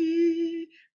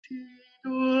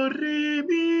 do, re,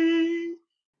 mi.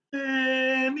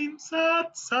 And in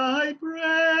sad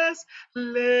cypress,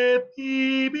 let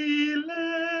me be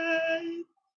laid.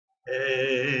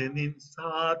 And in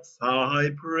sad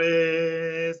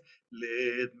cypress,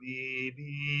 let me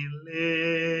be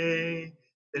laid.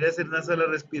 Debe hacer una sola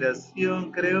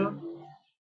respiración, creo.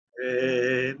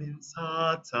 And in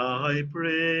sad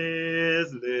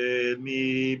cypress, let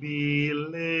me be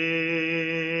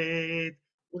laid.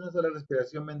 Una sola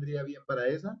respiración vendría bien para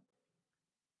esa.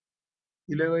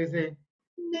 Y luego dice,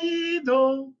 mi,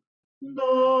 do,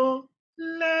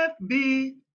 let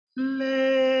be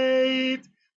laid.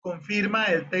 Confirma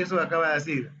el texto que acaba de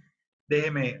decir.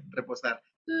 Déjeme reposar.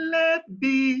 Let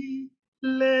be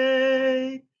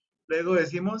laid. Luego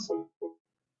decimos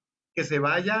que se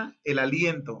vaya el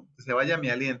aliento, que se vaya mi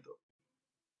aliento.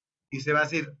 Y se va a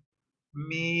decir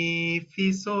mi,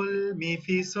 fi, sol,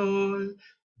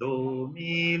 do,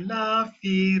 mi, la,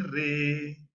 fi,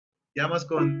 re. Y vamos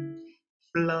con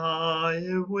fly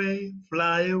away,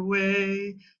 fly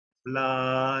away,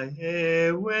 fly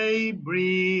away,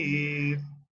 breathe,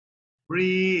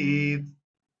 breathe.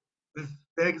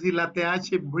 Tiene que decir la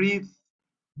TH, breathe,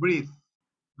 breathe,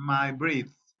 my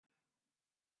breath.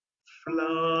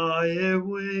 Fly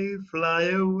away,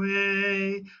 fly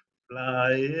away,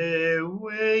 fly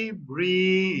away,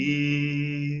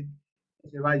 breathe. Que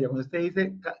se vaya. Cuando usted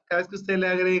dice, cada vez que usted le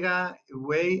agrega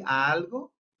way a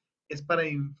algo, es para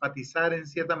enfatizar en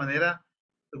cierta manera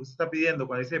lo que usted está pidiendo.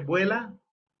 Cuando dice vuela,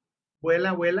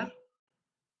 vuela, vuela,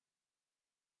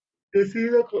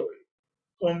 decido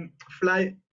con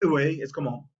fly away, es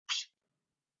como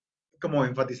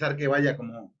enfatizar que vaya,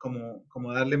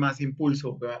 como darle más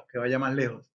impulso, que vaya más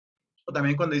lejos. O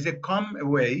también cuando dice come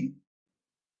away,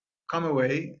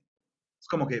 es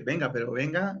como que venga, pero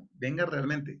venga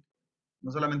realmente.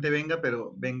 No solamente venga,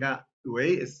 pero venga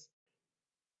away es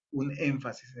un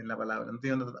énfasis en la palabra. No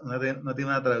tiene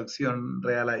una traducción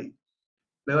real ahí.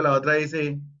 Luego la otra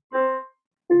dice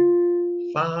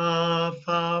fa,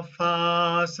 fa,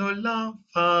 fa, sol, la,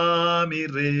 fa, mi,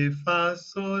 re, fa,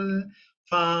 sol,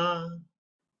 fa.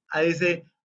 Ahí dice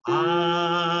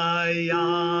I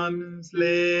am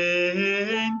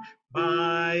slain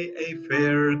by a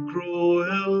fair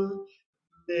cruel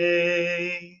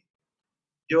day.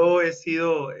 Yo he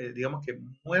sido, digamos que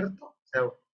muerto,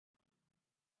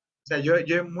 yo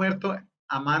he muerto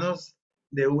a manos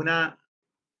de una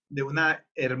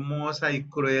hermosa y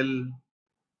cruel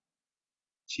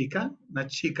chica, una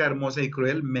chica hermosa y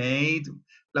cruel, maid.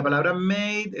 La palabra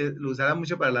maid lo usará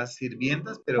mucho para las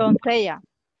sirvientas, pero Doncella,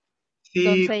 sí,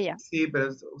 doncella. sí, pero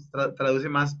traduce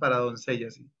más para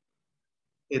doncella, sí.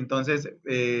 Entonces,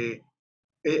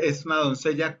 Es una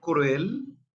doncella cruel,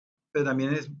 pero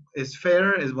también es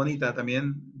fair, es bonita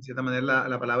también, de cierta manera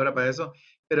la palabra para eso.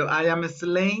 Pero I am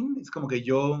slain es como que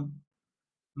yo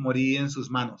morí en sus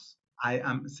manos. I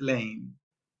am slain.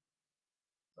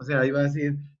 O sea, ahí va a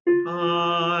decir,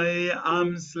 I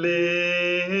am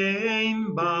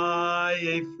slain by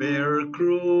a fair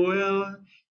cruel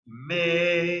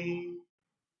maid.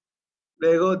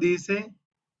 Luego dice,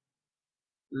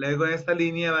 luego en esta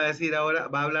línea va a decir ahora,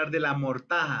 va a hablar de la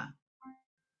mortaja.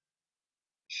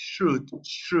 Shoot,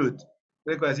 shoot.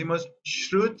 Luego decimos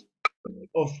shoot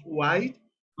of white,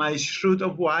 my shoot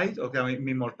of white, o sea,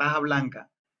 mi mortaja blanca.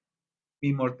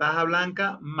 Mi mortaja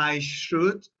blanca, my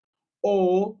shoot,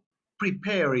 o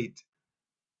prepare it.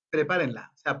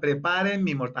 Prepárenla. O sea, preparen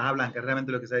mi mortaja blanca, es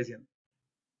realmente lo que está diciendo.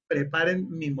 Preparen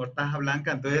mi mortaja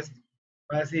blanca. Entonces,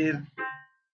 va a decir,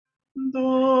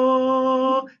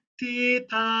 do, ti,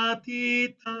 ta,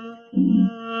 ti,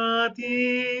 ta,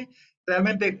 ti.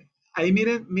 Realmente, ahí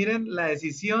miren la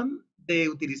decisión de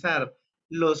utilizar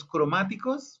los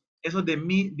cromáticos, esos de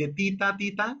mi, de ti, ta,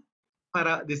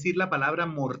 para decir la palabra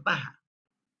mortaja.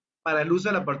 Para el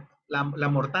uso de la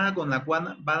mortaja con la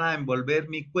cual van a envolver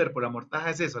mi cuerpo. La mortaja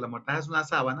es eso, la mortaja es una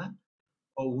sábana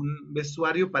o un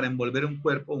vestuario para envolver un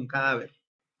cuerpo, un cadáver.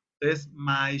 Entonces,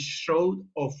 my shroud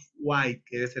of white,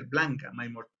 que debe ser blanca,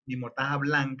 mi mortaja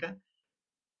blanca,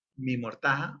 mi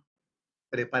mortaja,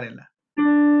 prepárenla.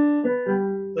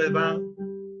 Entonces va,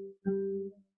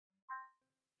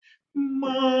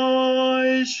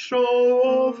 my shroud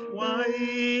of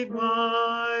white,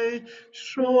 my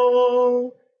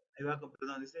shroud. Ahí va,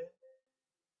 perdón, dice.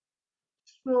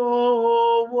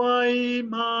 So white,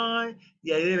 my.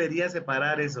 Y ahí debería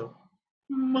separar eso.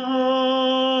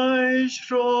 My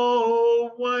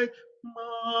straw white,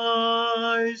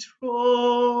 my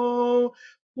straw,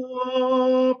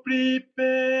 oh,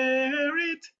 prepare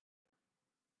it.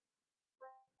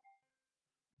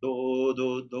 Do,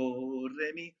 do, do,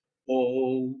 re, mi.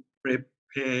 Oh,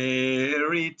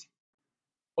 prepare it.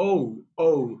 Oh,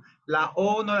 oh. La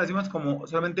O no la decimos como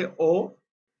solamente O,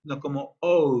 no como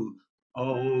O.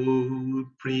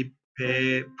 Oh,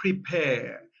 prepare it,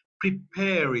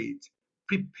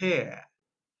 prepare.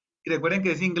 Y recuerden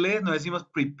que es inglés, no decimos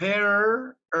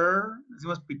prepare,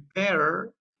 decimos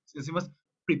prepare, decimos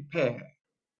prepare,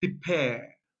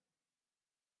 prepare.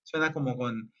 Suena como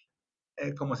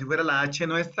como si fuera la H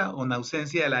nuestra o en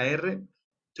ausencia de la R,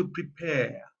 to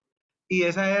prepare. Y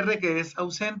esa R que es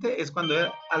ausente es cuando es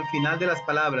al final de las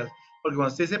palabras. Porque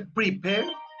cuando usted dice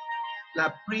prepare,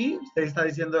 la pre, usted está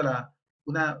diciendo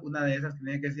una de esas que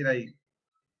tiene que decir ahí.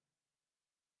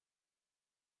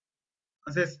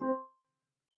 Entonces,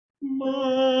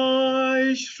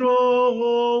 maestro,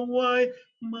 white,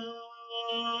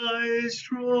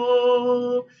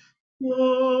 maestro,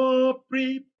 oh,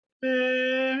 prepare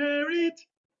it.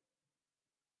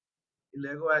 Y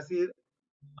luego va a decir,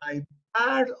 my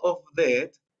part of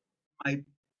that, my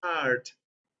part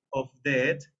of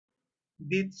that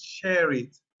did share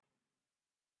it.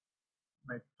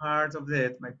 My part of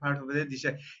that, my part of that did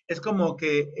share. Es como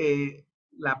que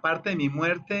la parte de mi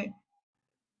muerte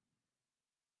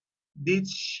did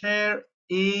share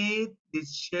it, did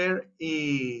share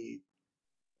it.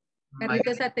 My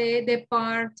Carlita, esa T de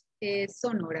part es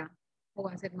sonora o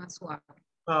va a ser más suave.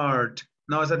 part.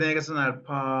 No, esa tiene que sonar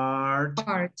part,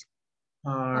 Part.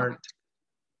 part.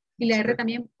 Y la R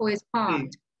también, pues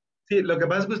part. Sí. Sí, lo que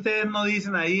pasa es que ustedes no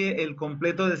dicen ahí el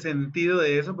completo de sentido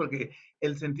de eso, porque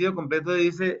el sentido completo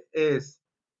dice es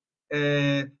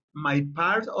my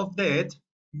part of that,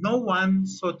 no one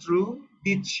so true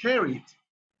did share it.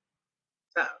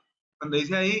 O sea, cuando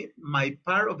dice ahí my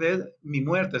part of that, mi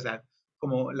muerte, o sea,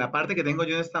 como la parte que tengo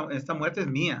yo en esta muerte es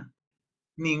mía.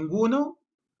 Ninguno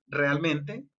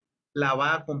realmente la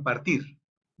va a compartir.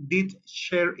 Did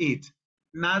share it.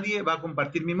 Nadie va a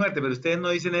compartir mi muerte, pero ustedes no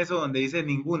dicen eso donde dicen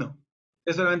ninguno.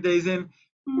 Ustedes solamente dicen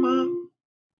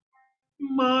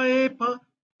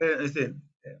este,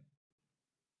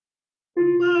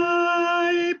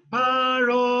 my part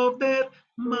of that,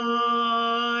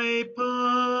 my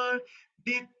part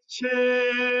did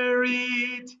share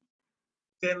it.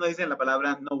 Ustedes no dicen la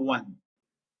palabra no one.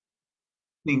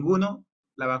 Ninguno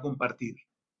la va a compartir.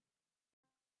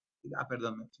 Ah,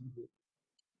 perdón.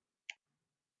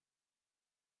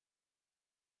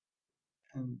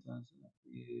 Entonces,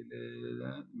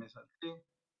 me salté.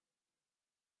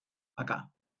 Acá.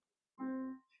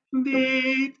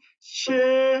 Did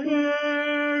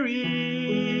share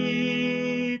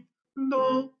it.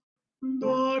 Do,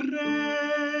 do,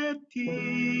 re,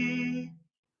 ti.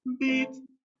 Did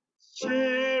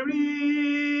share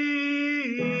it.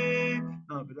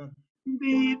 No, perdón.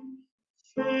 Did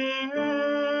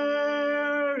Cherry.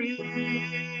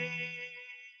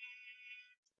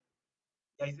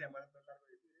 Y ahí se demora todo largo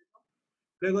de decir eso.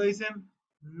 Luego dicen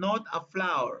not a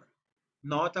flower.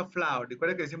 Not a flower.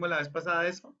 ¿Recuerda que decimos la vez pasada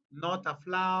eso? Not a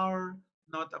flower,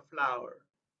 not a flower.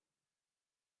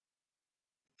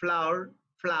 Flower,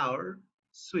 flower,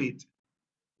 sweet.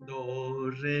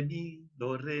 Do, re, mi,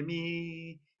 do, re,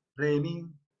 mi, re,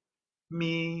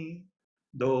 mi,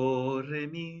 do, re,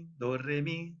 mi, do, re,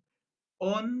 mi.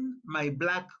 On my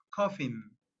black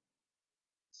coffin.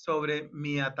 Sobre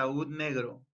mi ataúd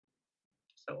negro.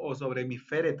 O sobre mi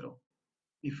féretro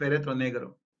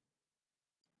negro.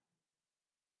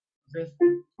 Entonces,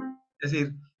 es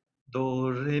decir,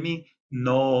 do, re, mi,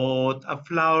 not a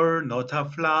flower, not a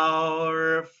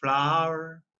flower,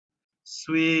 flower,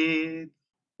 sweet,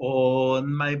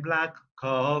 on my black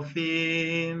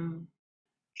coffin.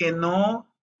 Que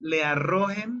no le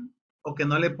arrojen o que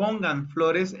no le pongan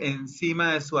flores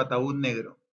encima de su ataúd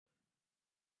negro.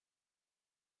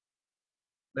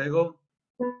 Luego,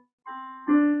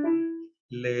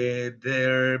 let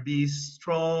there be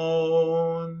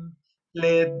strong,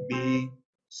 let be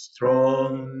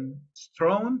strong.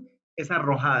 Strong es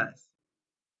arrojadas,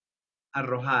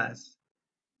 arrojadas.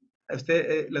 Lo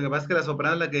que pasa es que las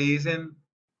sopranos la que dicen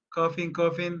coffin,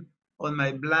 coffin, on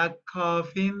my black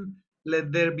coffin,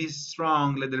 let there be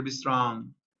strong, let there be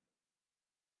strong.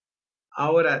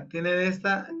 Ahora, tienen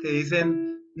esta que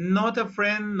dicen not a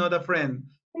friend, not a friend.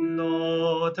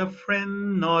 Not a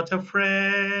friend, not a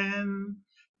friend.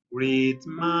 Read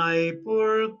my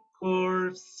poor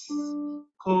corpse,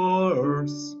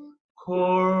 corpse,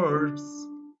 corpse,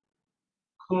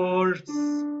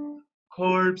 corpse,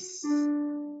 corpse,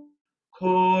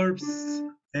 corpse.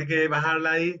 Tiene que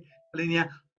bajarla ahí, la línea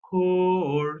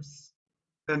corpse.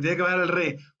 Pero tiene que bajar el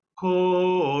re.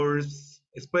 Corpse.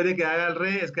 Después de que haga el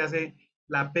re, es que hace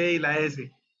la P y la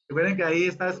S. Recuerden que ahí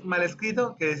está mal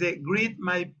escrito, que dice greet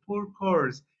my poor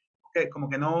corpse. Okay, como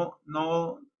que no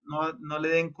le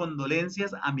den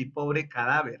condolencias a mi pobre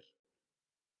cadáver.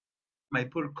 My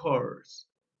poor corpse.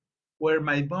 Where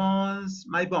my bones,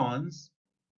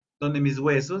 donde mis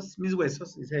huesos,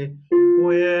 dice,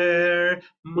 where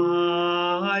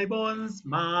my bones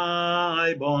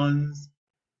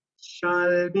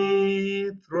shall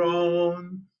be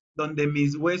thrown, donde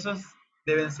mis huesos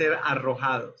deben ser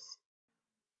arrojados.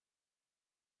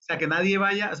 O sea, que nadie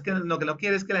vaya, es que lo que no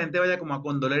quiere es que la gente vaya como a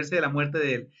condolerse de la muerte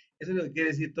de él. Eso es lo que quiere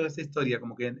decir toda esta historia,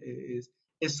 como que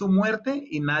es su muerte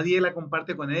y nadie la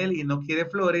comparte con él y no quiere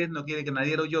flores, no quiere que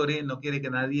nadie lo llore, no quiere que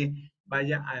nadie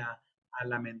vaya a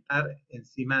lamentar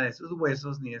encima de sus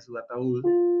huesos ni de su ataúd.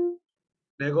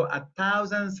 Luego, a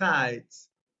thousand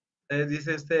sides. Entonces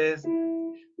dice ustedes,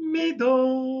 mi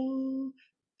do,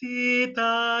 ti,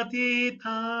 ta, ti.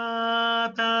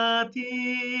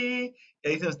 Y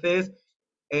dicen ustedes,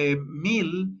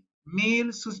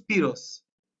 mil suspiros.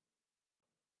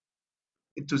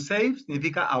 To save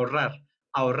significa ahorrar,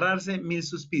 ahorrarse 1000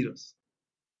 suspiros.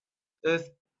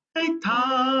 Entonces,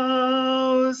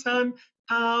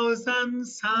 thousand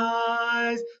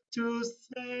sighs to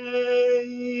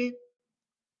say.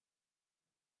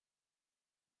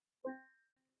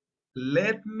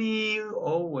 Let me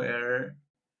over.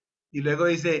 Y luego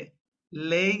dice,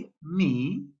 lay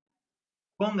me,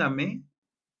 póngame,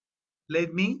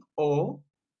 let me o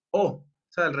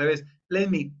sea, al revés, let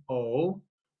me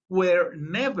where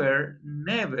never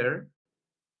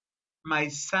my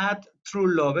sad true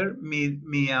lover, mi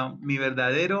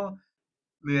verdadero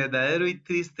y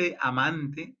triste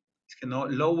amante, es que no,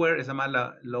 lower, esa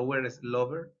mala, lower es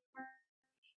lover.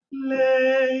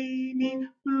 Lay me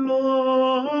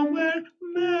lower,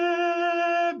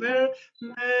 never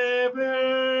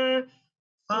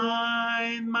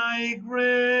find my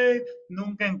grave,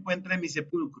 nunca encuentre mi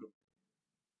sepulcro.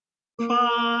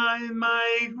 Find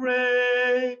my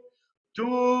grave,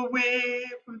 to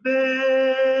weep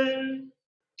there,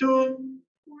 to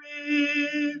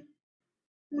weep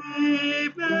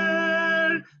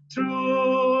there,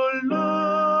 true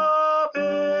lover,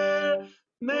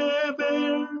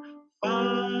 never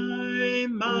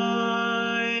find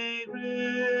my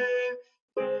grave,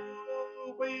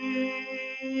 to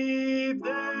weep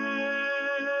there.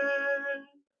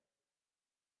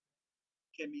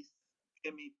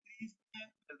 Que mi triste,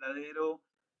 verdadero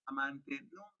amante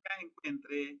nunca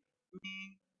encuentre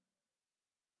mi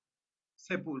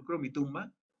sepulcro, mi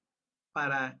tumba,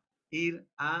 para ir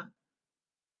a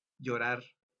llorar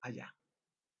allá.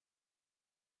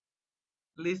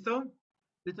 ¿Listo?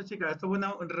 Listo, chicas. Esto fue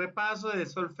un repaso de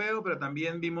solfeo, pero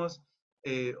también vimos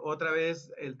otra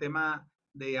vez el tema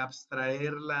de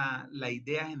abstraer la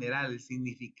idea general, el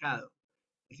significado.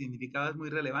 El significado es muy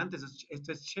relevante.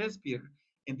 Esto es Shakespeare.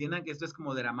 Entiendan que esto es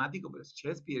como dramático, pero es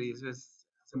Shakespeare y eso es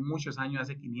hace muchos años,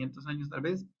 hace 500 años tal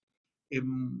vez.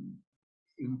 em,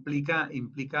 implica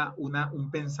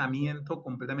un pensamiento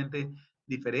completamente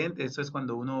diferente. Eso es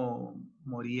cuando uno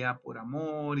moría por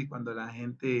amor y cuando la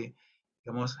gente,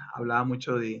 digamos, hablaba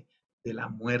mucho de la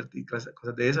muerte y cosas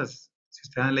de esas. Si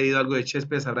ustedes han leído algo de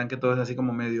Shakespeare, sabrán que todo es así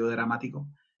como medio dramático,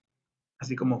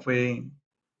 así como fue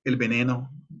el veneno,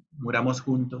 muramos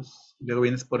juntos, y luego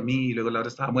vienes por mí y luego la otra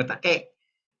estaba muerta. ¿Qué?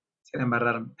 Se la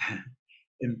embarraron.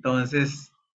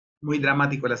 Entonces, muy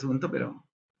dramático el asunto, pero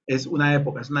es una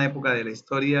época de la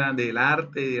historia, del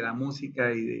arte, de la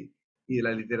música y de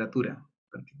la literatura en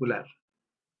particular.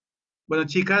 Bueno,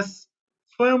 chicas,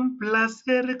 fue un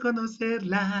placer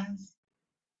conocerlas.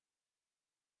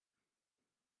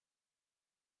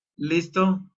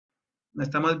 ¿Listo? Nos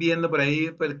estamos viendo por ahí,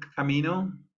 por el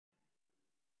camino.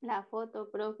 La foto,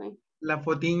 profe. La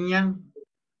fotiña.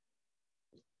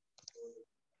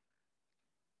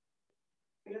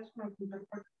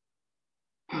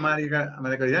 María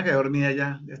Carolina que dormida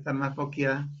ya está más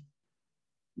foqueada.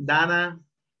 Dana.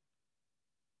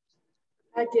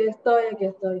 Aquí estoy, aquí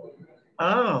estoy.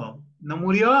 Oh, ¿no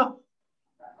murió?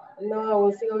 No,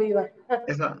 aún sigo viva.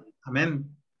 Eso,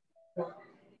 amén.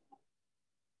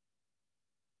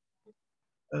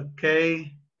 Ok.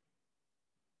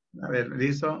 A ver,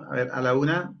 listo. A ver, a la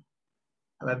 1,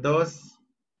 a las 2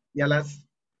 y a las...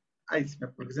 Ay,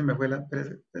 ¿por qué se me fue la...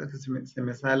 espérate, se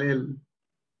me sale el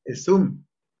Zoom.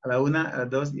 A la 1, a las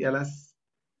 2 y a las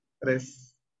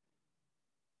 3.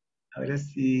 A ver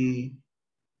si...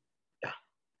 Ya.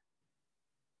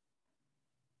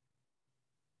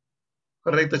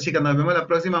 Correcto, chicas. Nos vemos la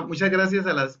próxima. Muchas gracias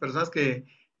a las personas que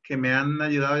me han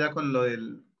ayudado ya con lo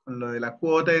de la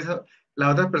cuota. Eso.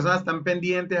 Las otras personas están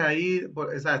pendientes ahí.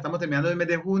 O sea, estamos terminando el mes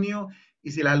de junio.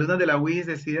 Y si las alumnas de la UIS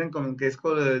deciden con que es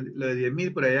con lo de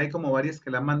 10.000, por ahí hay como varias que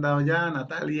la han mandado ya,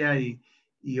 Natalia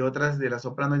y otras de las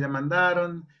sopranos ya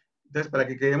mandaron. Entonces, para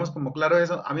que quedemos como claro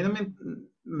eso, a mí no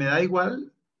me da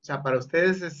igual. O sea, para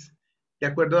ustedes es de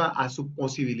acuerdo a su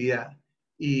posibilidad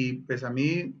y pues a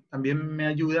mí también me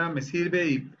ayuda, me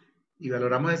sirve y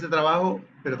valoramos ese trabajo,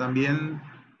 pero también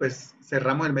pues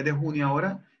cerramos el mes de junio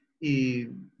ahora y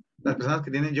las personas que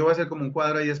tienen, yo voy a hacer como un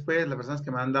cuadro ahí después, las personas que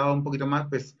me han dado un poquito más,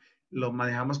 pues lo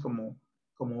manejamos como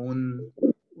un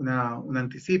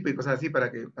anticipo y cosas así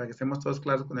para que estemos todos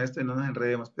claros con esto y no nos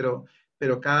enredemos, pero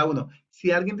cada uno. Si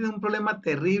alguien tiene un problema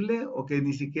terrible o que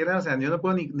ni siquiera, o sea, yo no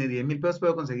puedo ni 10.000 pesos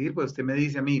puedo conseguir, pues usted me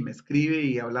dice a mí, me escribe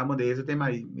y hablamos de ese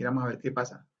tema y miramos a ver qué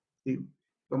pasa. ¿Sí?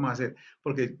 Vamos a hacer.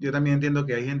 Porque yo también entiendo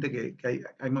que hay gente que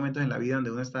hay momentos en la vida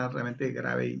donde uno está realmente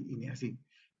grave y ni así.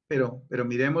 Pero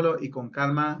miremoslo y con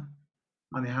calma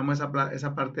manejamos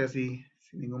esa parte así,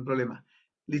 sin ningún problema.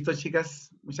 Listo,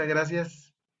 chicas. Muchas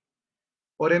gracias.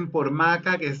 Oren por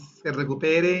Maca, que se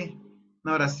recupere.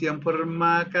 Una oración por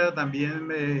Maca también.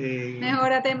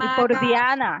 Mejórate, Y por Maca.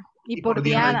 Diana, y Y por por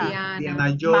Diana, Diana. Diana.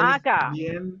 Diana Jones Maca,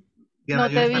 también. Diana no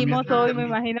te Jones también vimos está hoy, me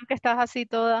enfermita, imagino que estás así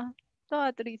toda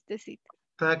tristecita.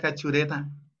 toda cachureta.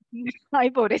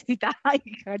 Ay, pobrecita, ay,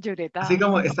 Así cachureta.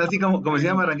 como, está así como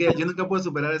decía en Barranquilla. Yo nunca puedo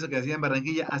superar eso que decía en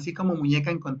Barranquilla. Así como muñeca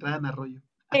encontrada en arroyo.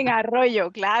 En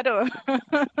arroyo, claro.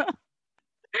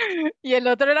 Y el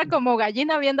otro era como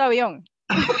gallina viendo avión.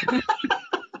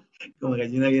 Como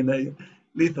gallina viendo ahí.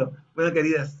 Listo. Bueno,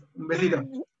 queridas, un besito.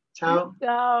 Chao.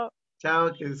 Chao,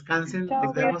 Chao, que descansen. chao,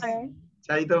 Nos vemos. cuídate.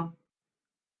 Chaito.